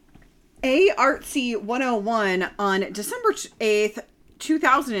 Artsy 101 on December 8th,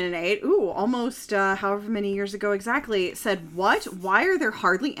 2008, almost however many years ago exactly, said, "What? Why are there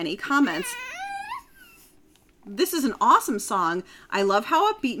hardly any comments? This is an awesome song. I love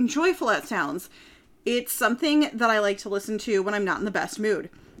how upbeat and joyful it sounds. It's something that I like to listen to when I'm not in the best mood.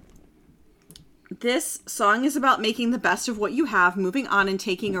 This song is about making the best of what you have, moving on and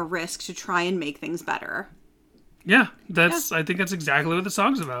taking a risk to try and make things better." Yeah, I think that's exactly what the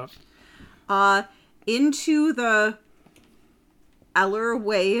song's about. Into the Eller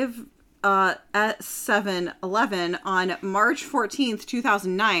Wave at 7-11 on March 14th,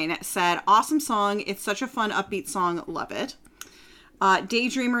 2009 said, "Awesome song. It's such a fun, upbeat song. Love it."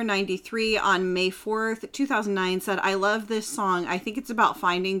 Daydreamer 93 on May 4th, 2009 said, "I love this song. I think it's about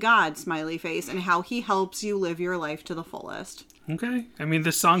finding God, smiley face, and how he helps you live your life to the fullest." Okay. I mean,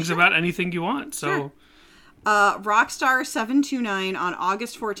 this song's about anything you want, so... Sure. Rockstar 729 on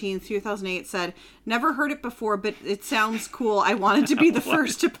August 14th, 2008 said, "Never heard it before, but it sounds cool. I wanted to be the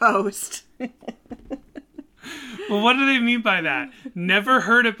first to post." Well, what do they mean by that? Never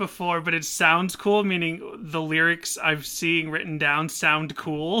heard it before, but it sounds cool, meaning the lyrics I'm seeing written down sound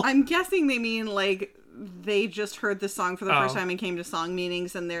cool? I'm guessing they mean, like, they just heard this song for the first time and came to song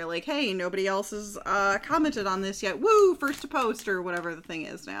meetings, and they're like, hey, nobody else has commented on this yet. Woo, first to post, or whatever the thing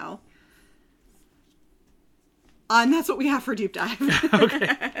is now. And that's what we have for Deep Dive.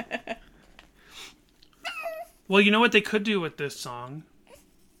 Okay. Well, you know what they could do with this song?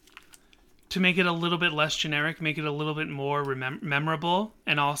 To make it a little bit less generic, make it a little bit more memorable,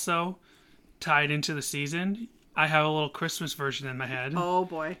 and also tied into the season. I have a little Christmas version in my head. Oh,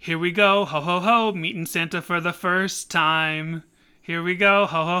 boy. Here we go, ho ho ho, meeting Santa for the first time. Here we go,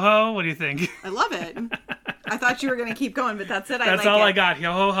 ho ho ho. What do you think? I love it. I thought you were going to keep going, but that's it. That's all I got.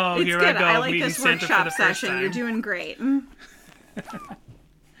 Ho ho ho. It's Here good. I go. I like meeting this Santa for workshop the first session. time. You're doing great.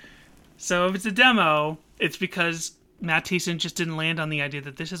 So if it's a demo, it's because Matt Thiessen just didn't land on the idea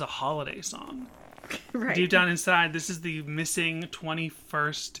that this is a holiday song. Right. Deep down inside, this is the missing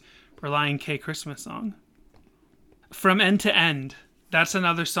 21st Relient K Christmas song. From End to End. That's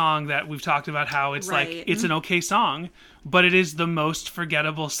another song that we've talked about how it's like, it's an okay song, but it is the most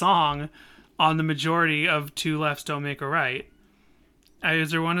forgettable song on the majority of two lefts don't make a right. Is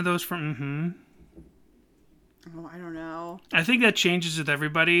there one of those from Oh, I don't know. I think that changes with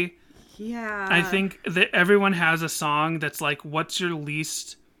everybody. Yeah. I think that everyone has a song that's like, what's your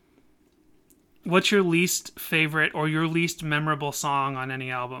least favorite or your least memorable song on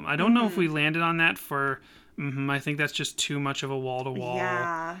any album? I don't know if we landed on that for I think that's just too much of a wall-to-wall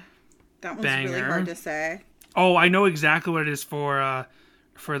that one's banger. really hard to say. Oh, I know exactly what it is for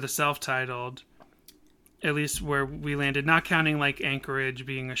the self-titled. At least where we landed, not counting like Anchorage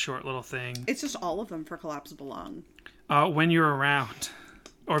being a short little thing. It's just all of them for Collapsible Lung. When You're Around.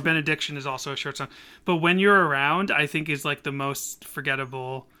 Or Benediction is also a short song. But When You're Around, I think, is like the most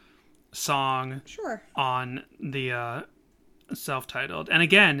forgettable song on the self-titled. And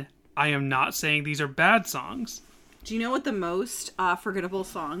again, I am not saying these are bad songs. Do you know what the most forgettable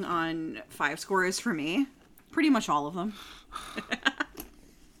song on 5 Score is for me? Pretty much all of them.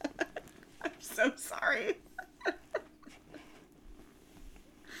 I'm so sorry.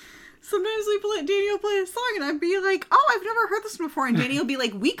 Sometimes Daniel play a song and I'd be like, oh, I've never heard this before. And Daniel will be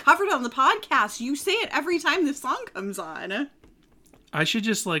like, we covered it on the podcast. You say it every time this song comes on. I should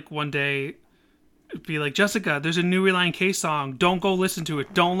just like one day be like, Jessica, there's a new Relient K song. Don't go listen to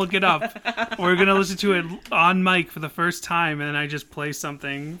it. Don't look it up. We're going to listen to it on mic for the first time. And then I just play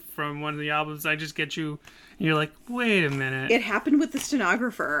something from one of the albums. I just get you. And you're like, wait a minute. It happened with the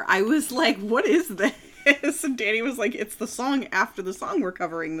stenographer. I was like, what is this? And Danny was like, it's the song after the song we're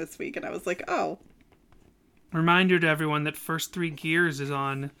covering this week. And I was like, oh. Reminder to everyone that First Three Gears is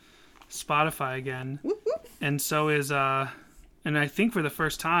on Spotify again. Whoop, whoop. And so is, and I think for the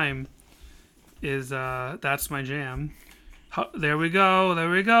first time, is That's My Jam. There we go.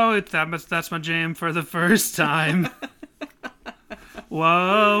 That's My Jam for the first time.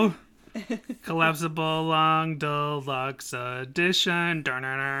 Whoa. Collapsible Lung Deluxe Edition.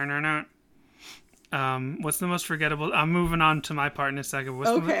 What's the most forgettable? I'm moving on to my part in a second.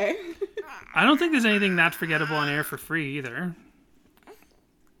 Okay. I don't think there's anything that forgettable on Air for Free either.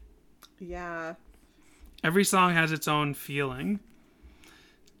 Yeah. Every song has its own feeling.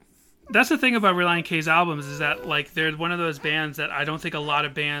 That's the thing about Relient K's albums is that like they're one of those bands that I don't think a lot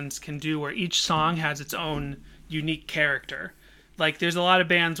of bands can do, where each song has its own unique character. Like there's a lot of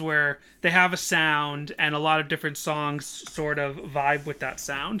bands where they have a sound and a lot of different songs sort of vibe with that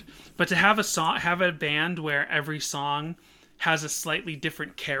sound. But to have a band where every song has a slightly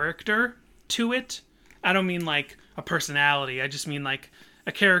different character to it, I don't mean like a personality. I just mean like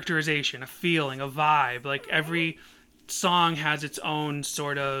a characterization, a feeling, a vibe. Like every song has its own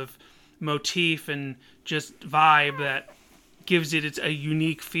sort of motif and just vibe that gives it a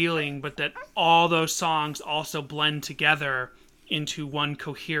unique feeling, but that all those songs also blend together into one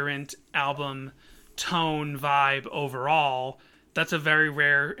coherent album tone vibe overall. That's a very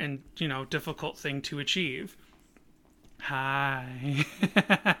rare and, difficult thing to achieve. Hi.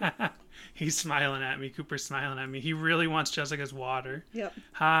 He's smiling at me. Cooper's smiling at me. He really wants Jessica's water. Yep.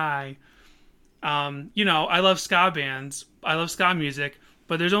 Hi. I love ska bands. I love ska music,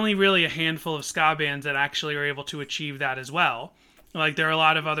 but there's only really a handful of ska bands that actually are able to achieve that as well. Like, there are a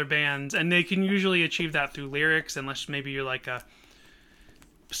lot of other bands, and they can usually achieve that through lyrics, unless maybe you're like a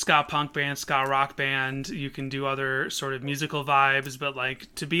ska punk band, ska rock band. You can do other sort of musical vibes, but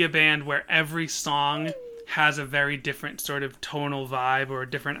like to be a band where every song has a very different sort of tonal vibe or a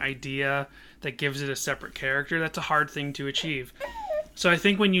different idea that gives it a separate character, that's a hard thing to achieve. So I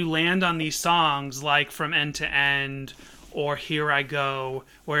think when you land on these songs like From End to End or Here I Go,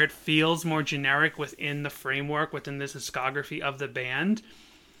 where it feels more generic within the framework, within the discography of the band,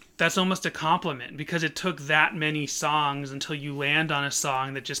 that's almost a compliment, because it took that many songs until you land on a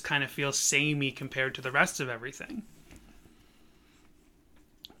song that just kind of feels samey compared to the rest of everything.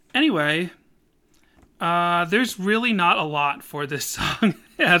 Anyway, there's really not a lot for this song.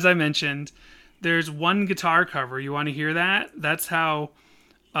 As I mentioned, there's one guitar cover. You want to hear that? That's how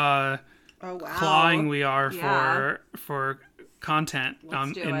clawing we are for content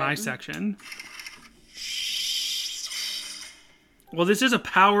in my section. Well, this is a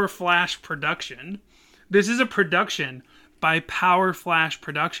Power Flash production. This is a production by Power Flash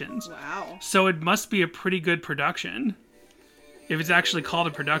Productions. Wow. So it must be a pretty good production, if it's actually called a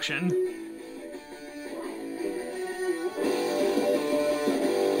production.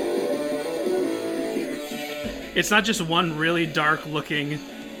 It's not just one really dark-looking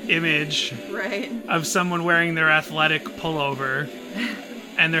image of someone wearing their athletic pullover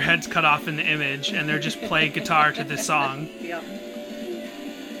and their head's cut off in the image, and they're just playing guitar to this song. Yep.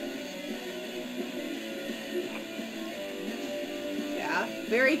 Yeah,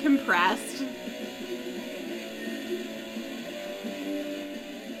 very compressed.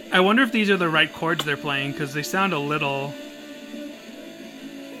 I wonder if these are the right chords they're playing, because they sound a little...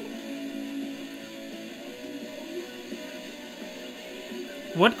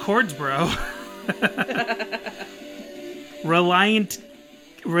 What chords, bro? Reliant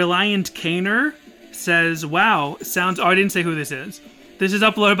Kaner says, wow, sounds... Oh, I didn't say who this is. This is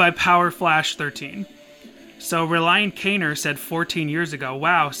uploaded by PowerFlash13. So Reliant Kaner said 14 years ago,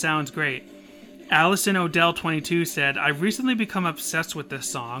 wow, sounds great. Allison Odell 22 said, I've recently become obsessed with this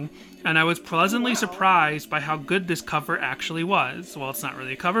song, and I was pleasantly surprised by how good this cover actually was. Well, it's not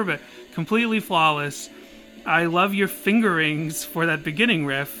really a cover, but completely flawless. I love your fingerings for that beginning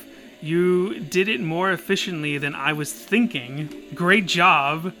riff. You did it more efficiently than I was thinking. Great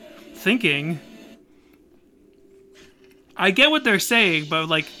job. Thinking. I get what they're saying, but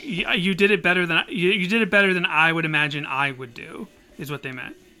like you did it better than you did it better than I would imagine I would do, is what they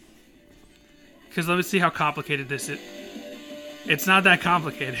meant. Because let me see how complicated this is. It's not that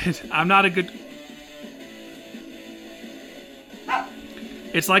complicated. I'm not a good...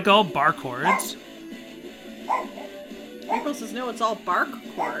 It's like all bar chords. April says, no, it's all bark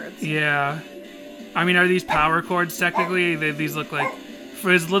chords. Yeah. I mean, are these power chords technically? These look like...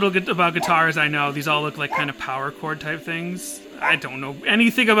 For as little about guitar as I know, these all look like kind of power chord type things. I don't know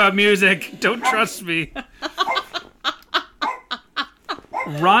anything about music. Don't trust me.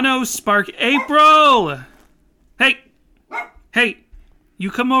 Rano Spark April! Hey!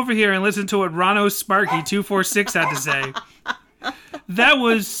 You come over here and listen to what Rano Sparky 246 had to say. That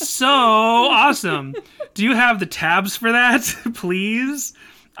was so awesome. Do you have the tabs for that, please?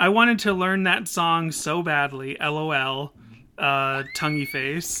 I wanted to learn that song so badly. LOL. Tonguey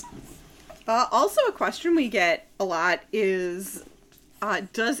face. Also, a question we get a lot is,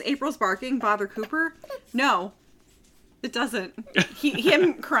 does April's barking bother Cooper? No, it doesn't.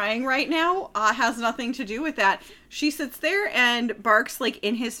 Him crying right now has nothing to do with that. She sits there and barks like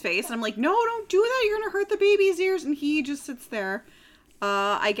in his face, and I'm like, no, don't do that. You're gonna hurt the baby's ears. And he just sits there.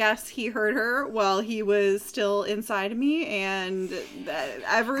 I guess he heard her while he was still inside of me, and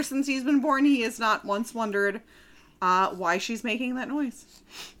ever since he's been born, he has not once wondered why she's making that noise.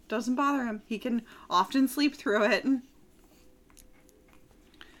 Doesn't bother him. He can often sleep through it.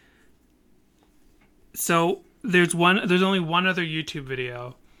 So there's only one other YouTube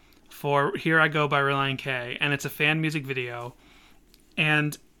video for Here I Go by Reliant K, and it's a fan music video.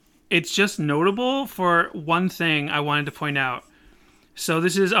 And it's just notable for one thing I wanted to point out. So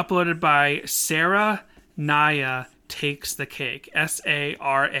this is uploaded by Sarah Naya Takes the Cake.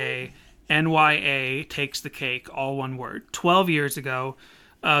 SARA NYA Takes the Cake, all one word. 12 years ago.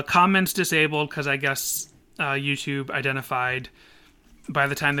 Comments disabled because I guess YouTube identified by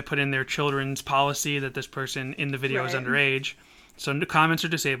the time they put in their children's policy that this person in the video is underage. So the comments are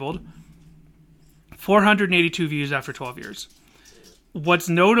disabled. 482 views after 12 years. What's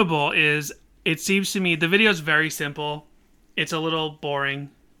notable is it seems to me the video is very simple. It's a little boring.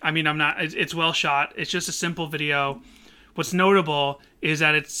 I mean, it's well shot. It's just a simple video. What's notable is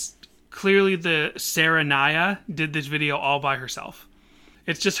that it's clearly the Sarah Naya did this video all by herself.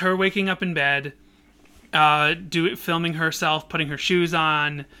 It's just her waking up in bed, filming herself putting her shoes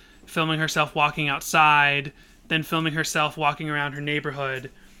on, filming herself walking outside, then filming herself walking around her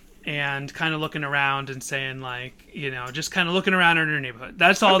neighborhood and kind of looking around and saying just kind of looking around in her neighborhood.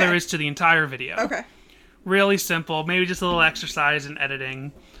 That's all there is to the entire video. Okay. Really simple, maybe just a little exercise in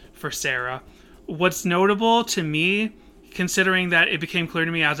editing for Sarah. What's notable to me, considering that it became clear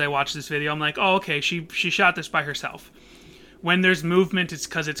to me as I watched this video, I'm like, oh, okay, she shot this by herself. When there's movement, it's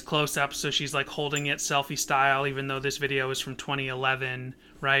because it's close up, so she's like holding it selfie style, even though this video is from 2011,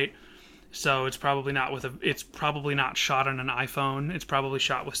 right? So it's probably not shot on an iPhone. It's probably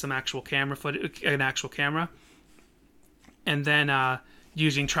shot with some actual camera footage, an actual camera. And then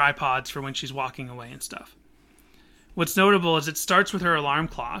using tripods for when she's walking away and stuff. What's notable is it starts with her alarm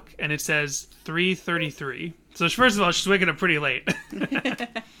clock, and it says 3:33. So first of all, she's waking up pretty late.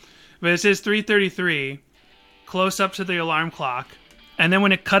 But it says 3:33, close up to the alarm clock, and then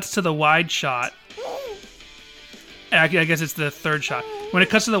when it cuts to the wide shot, I guess it's the third shot. When it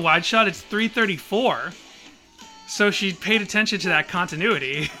cuts to the wide shot, it's 3:34. So she paid attention to that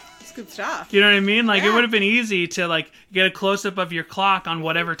continuity. It's good stuff. You know what I mean? Like, it would have been easy to, get a close-up of your clock on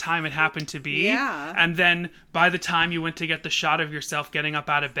whatever time it happened to be. Yeah. And then, by the time you went to get the shot of yourself getting up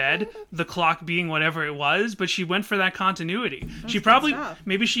out of bed, the clock being whatever it was, but she went for that continuity.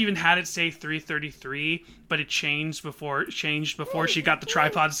 Maybe she even had it say 3:33, but it changed before she got the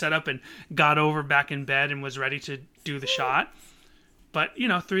tripod set up and got over back in bed and was ready to do the shot. But,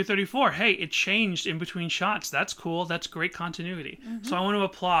 3:34, hey, it changed in between shots. That's cool. That's great continuity. So I want to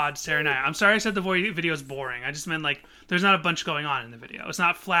applaud Sarah Naya. I'm sorry I said the video is boring. I just meant, there's not a bunch going on in the video. It's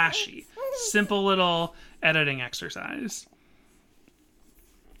not flashy. Simple little editing exercise.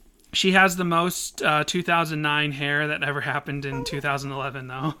 She has the most 2009 hair that ever happened in 2011,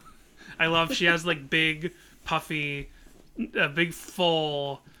 though. I love she has, big, puffy, big,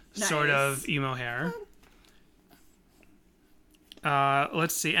 full sort of emo hair.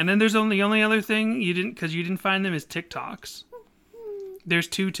 Let's see. And then there's the only other thing you didn't find them is TikToks. There's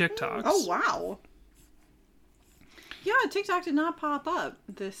 2 TikToks. Oh, wow. Yeah, TikTok did not pop up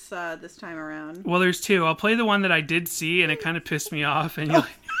this time around. Well, there's 2. I'll play the one that I did see, and it kind of pissed me off, and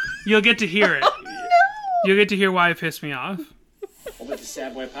you'll get to hear it. Oh, no! You'll get to hear why it pissed me off. With the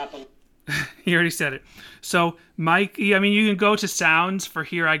sad boy pop-up. He already said it. So, Mike, you can go to sounds for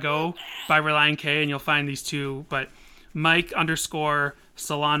Here I Go by Relient K, and you'll find these 2, but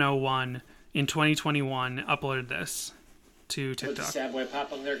Mike_Solano1 in 2021 uploaded this to TikTok. With the sad boy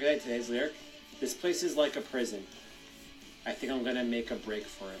pop-up lyric today, today's lyric. This place is like a prison. I think I'm gonna make a break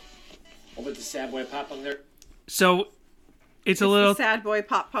for it. With the sad boy pop-up lyric. So, it's a little... the sad boy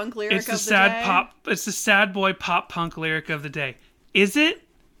pop punk lyric of the day. It's the sad boy pop punk lyric of the day. Is it?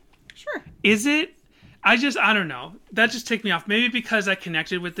 Sure. Is it? I don't know. That just ticked me off. Maybe because I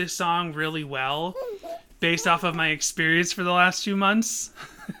connected with this song really well based off of my experience for the last few months.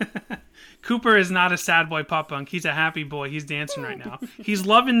 Cooper is not a sad boy pop punk. He's a happy boy. He's dancing right now. He's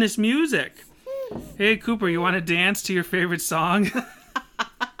loving this music. Hey, Cooper, you want to dance to your favorite song?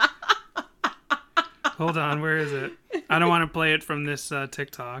 Hold on, where is it? I don't want to play it from this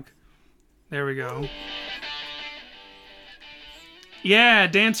TikTok. There we go. Yeah,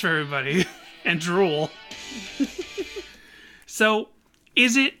 dance for everybody. And drool. So,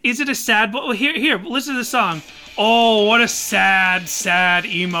 is it a sad boy? Well, here, listen to the song. Oh, what a sad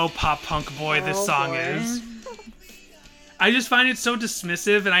emo pop punk boy this song is. I just find it so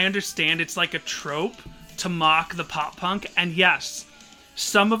dismissive, and I understand it's like a trope to mock the pop punk. And yes,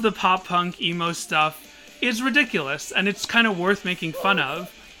 some of the pop punk emo stuff is ridiculous, and it's kind of worth making fun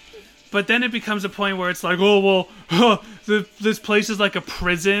of. But then it becomes a point where it's like, oh, well, this place is like a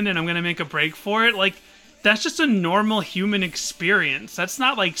prison, and I'm going to make a break for it. Like, that's just a normal human experience. That's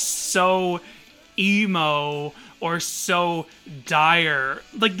not, so emo or so dire.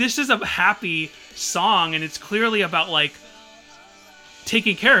 Like, this is a happy song, and it's clearly about,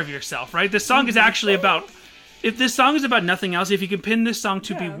 taking care of yourself, right? This song is actually about... If this song is about nothing else, if you can pin this song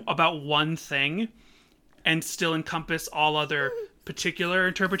to be about one thing and still encompass all other particular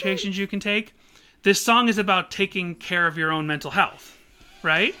interpretations you can take, this song is about taking care of your own mental health,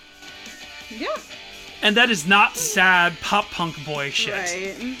 right? Yeah. And that is not sad pop punk boy shit.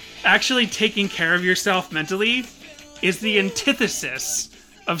 Right. Actually, taking care of yourself mentally is the antithesis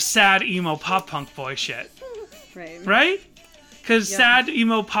of sad emo pop punk boy shit. Right. Right? Because sad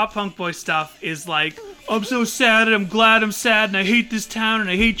emo pop punk boy stuff is like, I'm so sad and I'm glad I'm sad and I hate this town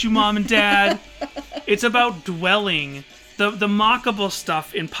and I hate you, mom and dad. It's about dwelling. The mockable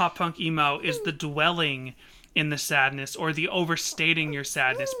stuff in pop punk emo is the dwelling in the sadness or the overstating your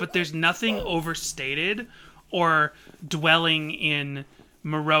sadness. But there's nothing overstated or dwelling in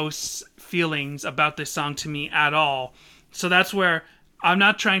morose feelings about this song to me at all. So that's where I'm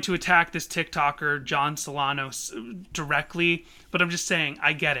not trying to attack this TikToker, John Solano, directly, but I'm just saying,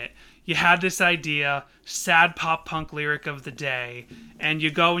 I get it. You had this idea, sad pop punk lyric of the day, and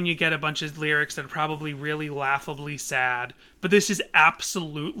you go and you get a bunch of lyrics that are probably really laughably sad, but this is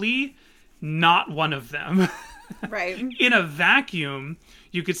absolutely not one of them. Right. In a vacuum,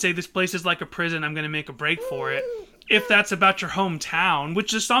 you could say this place is like a prison, I'm going to make a break for it. If that's about your hometown,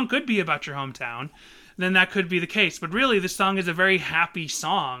 which the song could be about your hometown, then that could be the case. But really, this song is a very happy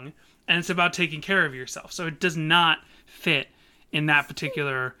song, and it's about taking care of yourself. So it does not fit in that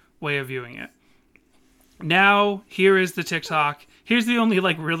particular way of viewing it. Now, here is the TikTok. Here's the only,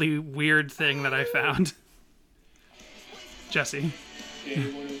 really weird thing that I found. Jesse.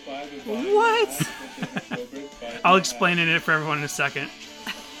 What? I'll explain it for everyone in a second.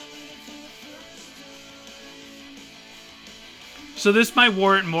 So this might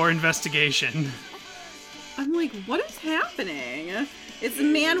warrant more investigation. I'm like, what is happening? It's a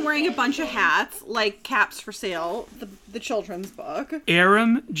man wearing a bunch of hats, like Caps for Sale, the children's book.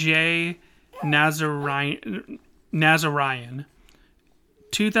 Aram J. Nazarian,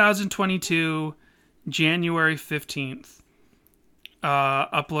 2022, January 15th,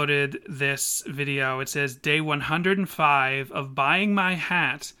 uploaded this video. It says, Day 105 of buying my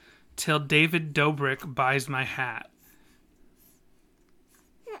hat till David Dobrik buys my hat.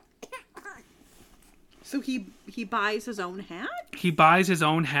 So he buys his own hat? He buys his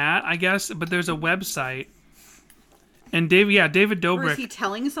own hat, I guess, but there's a website. And David Dobrik. Or is he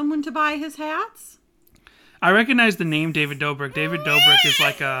telling someone to buy his hats? I recognize the name David Dobrik. David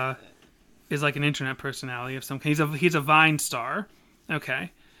Dobrik is like an internet personality of some kind. He's a Vine star.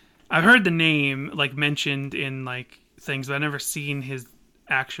 Okay. I've heard the name like mentioned in like things, but I've never seen his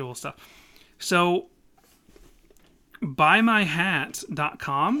actual stuff. So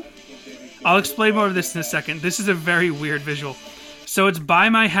buymyhat.com. I'll explain more of this in a second. This is a very weird visual. So it's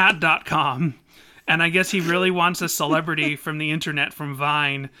buymyhat.com. And I guess he really wants a celebrity from the internet, from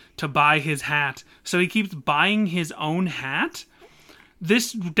Vine, to buy his hat. So he keeps buying his own hat.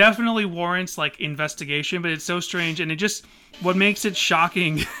 This definitely warrants like investigation, but it's so strange. And what makes it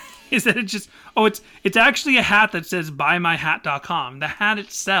shocking is that it's actually a hat that says buymyhat.com. The hat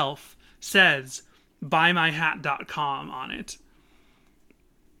itself says buymyhat.com on it.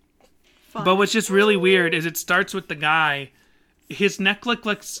 Fun. But what's just really weird is it starts with the guy. His neck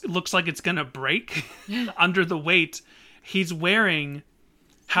looks like it's gonna break under the weight. He's wearing.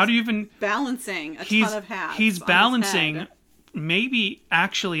 How do you even balancing a ton of hats? He's balancing maybe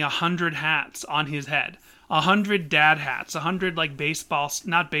actually 100 hats on his head. 100 dad hats. 100 like baseball,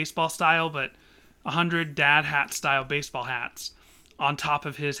 not baseball style, but 100 dad hat style baseball hats on top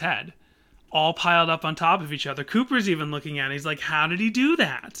of his head, all piled up on top of each other. Cooper's even looking at it. He's like, "How did he do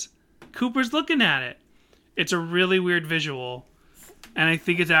that?" Cooper's looking at it. It's a really weird visual. And I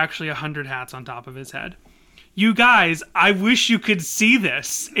think it's actually 100 hats on top of his head. You guys, I wish you could see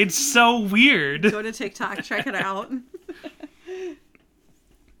this. It's so weird. Go to TikTok, check it out.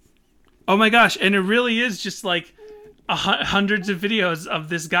 Oh my gosh, and it really is just like hundreds of videos of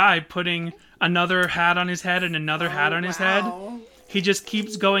this guy putting another hat on his head and another hat on his head. He just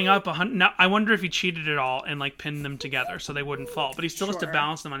keeps going up. Now, I wonder if he cheated at all and like pinned them together so they wouldn't fall. But he still has to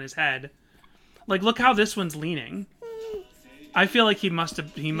balance them on his head. Like, look how this one's leaning. I feel like he must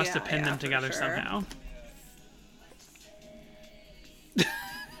have pinned them together somehow.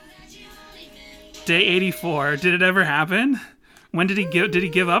 Day 84. Did it ever happen? When did he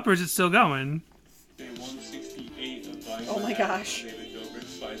give up, or is it still going? Day 168 of Buying Oh my gosh. David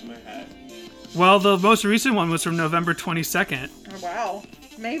Dobrik buys my hat. Well, the most recent one was from November 22nd. Oh, wow.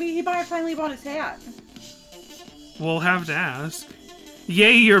 Maybe he finally bought his hat. We'll have to ask.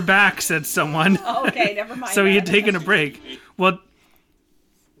 Yay, you're back, said someone. Oh, okay, never mind. So he had taken a break. Well,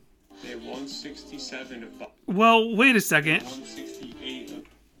 Day 167 of well, wait a second. 168 of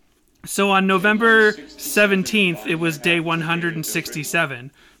So on November 17th, it was day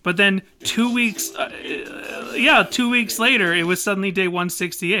 167. But then 2 weeks, 2 weeks later, it was suddenly day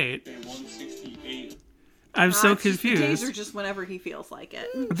 168. Day 168. I'm so It's just the days confused. are just whenever he feels like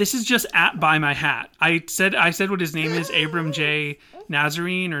it. This is just at Buy My Hat. I said what his name is, Abram J.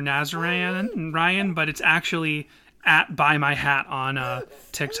 Nazarene or Ryan, but it's actually at Buy My Hat on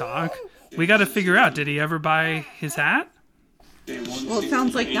TikTok. We got to figure out, did he ever buy his hat? Well, it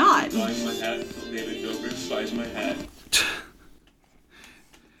sounds like not. Buying my hat until David Dobrik buys my hat.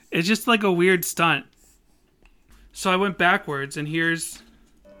 It's just like a weird stunt. So I went backwards, and here's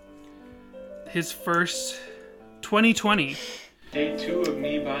his first 2020. Day 2 of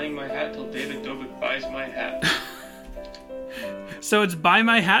me buying my hat till David Dobrik buys my hat. So it's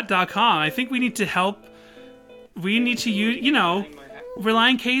buymyhat.com. I think we need to help. We need to use,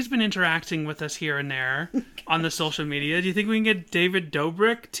 Reliant K's been interacting with us here and there on the social media. Do you think we can get David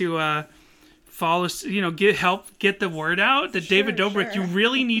Dobrik to follow, help get the word out that David Dobrik, you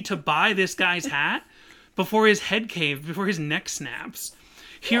really need to buy this guy's hat before his head caves, before his neck snaps.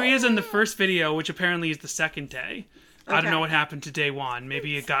 Here he is in the first video, which apparently is the second day. Okay. I don't know what happened to day one.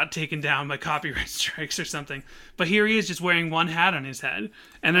 Maybe it got taken down by copyright strikes or something. But here he is just wearing one hat on his head.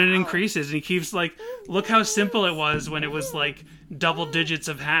 And then it increases. And he keeps look how simple it was when it was double digits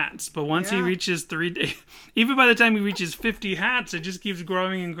of hats. But once he reaches even by the time he reaches 50 hats, it just keeps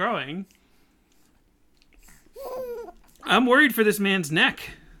growing and growing. I'm worried for this man's neck.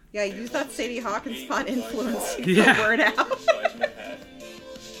 Yeah, use that Sadie Hawkins spot influence to get the word out.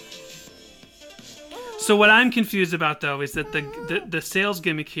 So what I'm confused about, though, is that the sales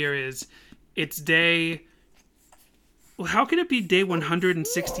gimmick here is it's day... Well, how can it be day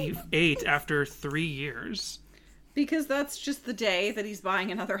 168 after 3 years? Because that's just the day that he's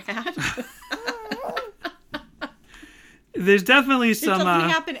buying another hat. There's definitely some... It doesn't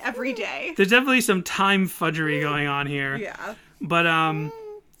happen every day. There's definitely some time fudgery going on here. Yeah. But,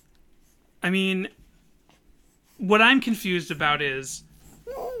 I mean, what I'm confused about is...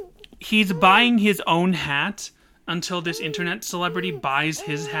 He's buying his own hat until this internet celebrity buys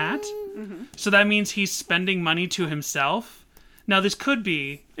his hat. Mm-hmm. So that means he's spending money to himself. Now, this could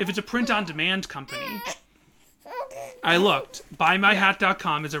be, if it's a print-on-demand company, I looked.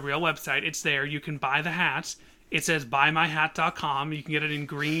 BuyMyHat.com is a real website. It's there. You can buy the hat. It says BuyMyHat.com. You can get it in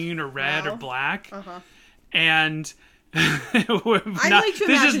green or red or black. And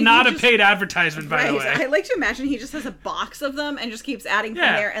this is not a paid advertisement, by the way. I like to imagine he just has a box of them and just keeps adding from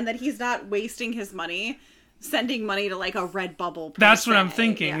there, and that he's not wasting his money sending money to like a Redbubble. That's what I'm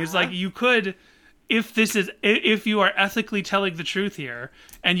thinking. Is like you could, if you are ethically telling the truth here,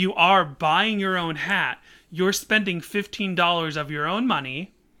 and you are buying your own hat, you're spending $15 of your own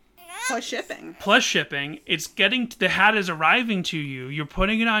money. Plus shipping. It's the hat is arriving to you. You're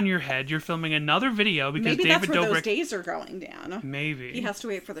putting it on your head. You're filming another video because maybe David that's where Dobrik, those days are going down. Maybe he has to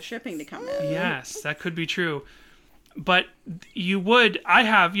wait for the shipping to come in. Yes, that could be true. But I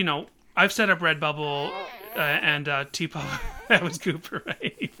have, I've set up Redbubble and TeePublic. That was Cooper,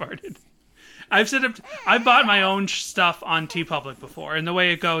 right? He farted. I bought my own stuff on TeePublic before, and the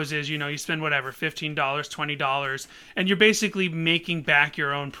way it goes is, you spend whatever, $15, $20, and you're basically making back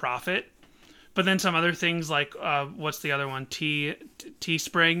your own profit. But then some other things like, what's the other one?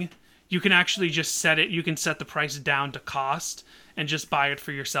 Teespring. You can actually just you can set the price down to cost and just buy it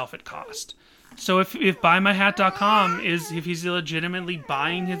for yourself at cost. So if BuyMyHat.com if he's legitimately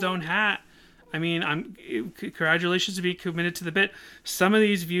buying his own hat, I mean, congratulations to be committed to the bit. Some of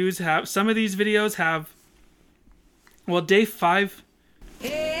these videos have, well, day 5.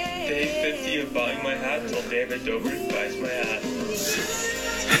 Day 50 of buying my hat till David Dobrik buys my hat.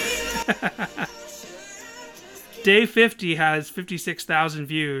 Day 50 has 56,000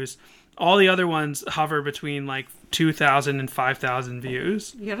 views. All the other ones hover between like 2,000 and 5,000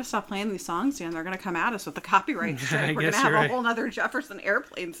 views. You gotta stop playing these songs, Dan. They're gonna come at us with the copyright strike. We're gonna have a whole other Jefferson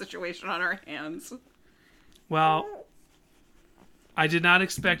Airplane situation on our hands. Well, I did not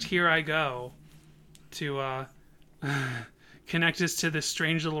expect Here I Go to connect us to this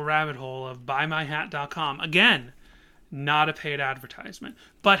strange little rabbit hole of BuyMyHat.com. Again, not a paid advertisement.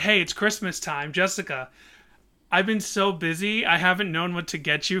 But hey, it's Christmas time. Jessica, I've been so busy, I haven't known what to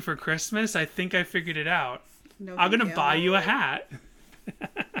get you for Christmas. I think I figured it out. I'm going to buy you a hat.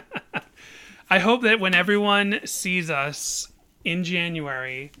 I hope that when everyone sees us in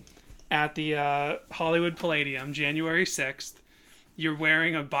January at the Hollywood Palladium, January 6th, you're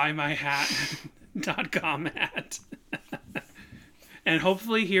wearing a BuyMyHat.com hat. And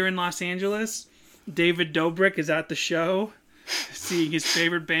hopefully here in Los Angeles, David Dobrik is at the show, seeing his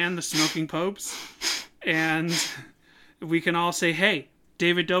favorite band, the Smoking Popes. And we can all say, hey,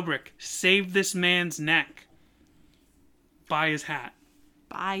 David Dobrik, save this man's neck. Buy his hat.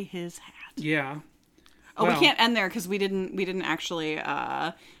 Buy his hat. Yeah. Oh, well, we can't end there because we didn't actually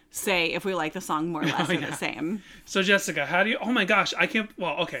say if we like the song more or less or the same. So Jessica, how do you? Oh my gosh, I can't.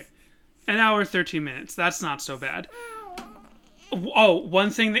 Well, okay, an hour 13 minutes. That's not so bad. Oh, one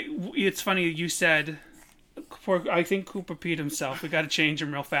thing that it's funny you said. I think Cooper peed himself. We got to change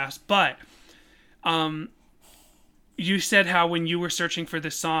him real fast, but. You said how when you were searching for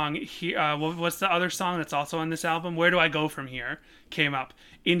this song, what's the other song that's also on this album? Where Do I Go From Here? Came up.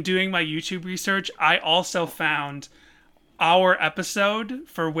 In doing my YouTube research, I also found our episode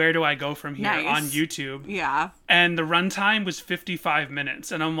for Where Do I Go From Here on YouTube. Yeah. And the runtime was 55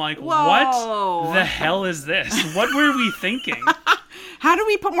 minutes. And I'm like, whoa. What the hell is this? What were we thinking? How do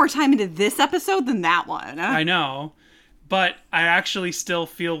we put more time into this episode than that one? I know. But I actually still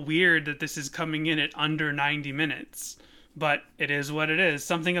feel weird that this is coming in at under 90 minutes. But it is what it is.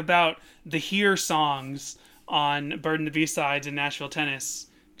 Something about the Here songs on Bird and the B-Sides and Nashville Tennis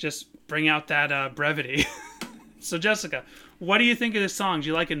just bring out that brevity. So Jessica, what do you think of this song? Do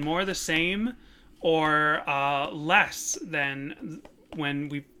you like it more the same or less than when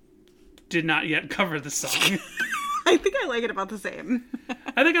we did not yet cover the song? I think I like it about the same.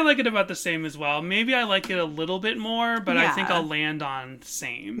 I think I like it about the same as well. Maybe I like it a little bit more, but I think I'll land on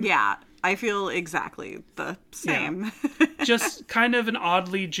same. Yeah, I feel exactly the same. Yeah. Just kind of an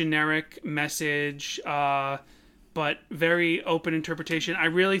oddly generic message, but very open interpretation. I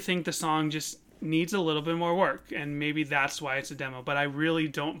really think the song just needs a little bit more work, and maybe that's why it's a demo. But I really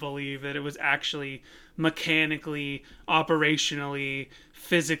don't believe that it was actually mechanically, operationally,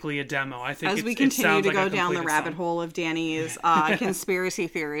 physically a demo. I think as we continue to go down the rabbit hole of Danny's conspiracy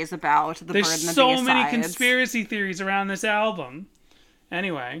theories about the Bird and the B-Sides. There's so many conspiracy theories around this album.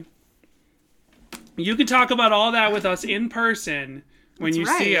 Anyway, you can talk about all that with us in person when you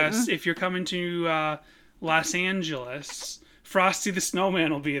see us. If you're coming to Los Angeles, Frosty the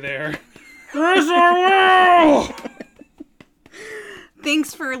Snowman will be there.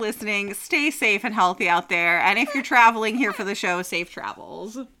 Thanks for listening. Stay safe and healthy out there. And if you're traveling here for the show, safe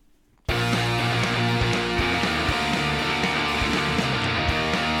travels.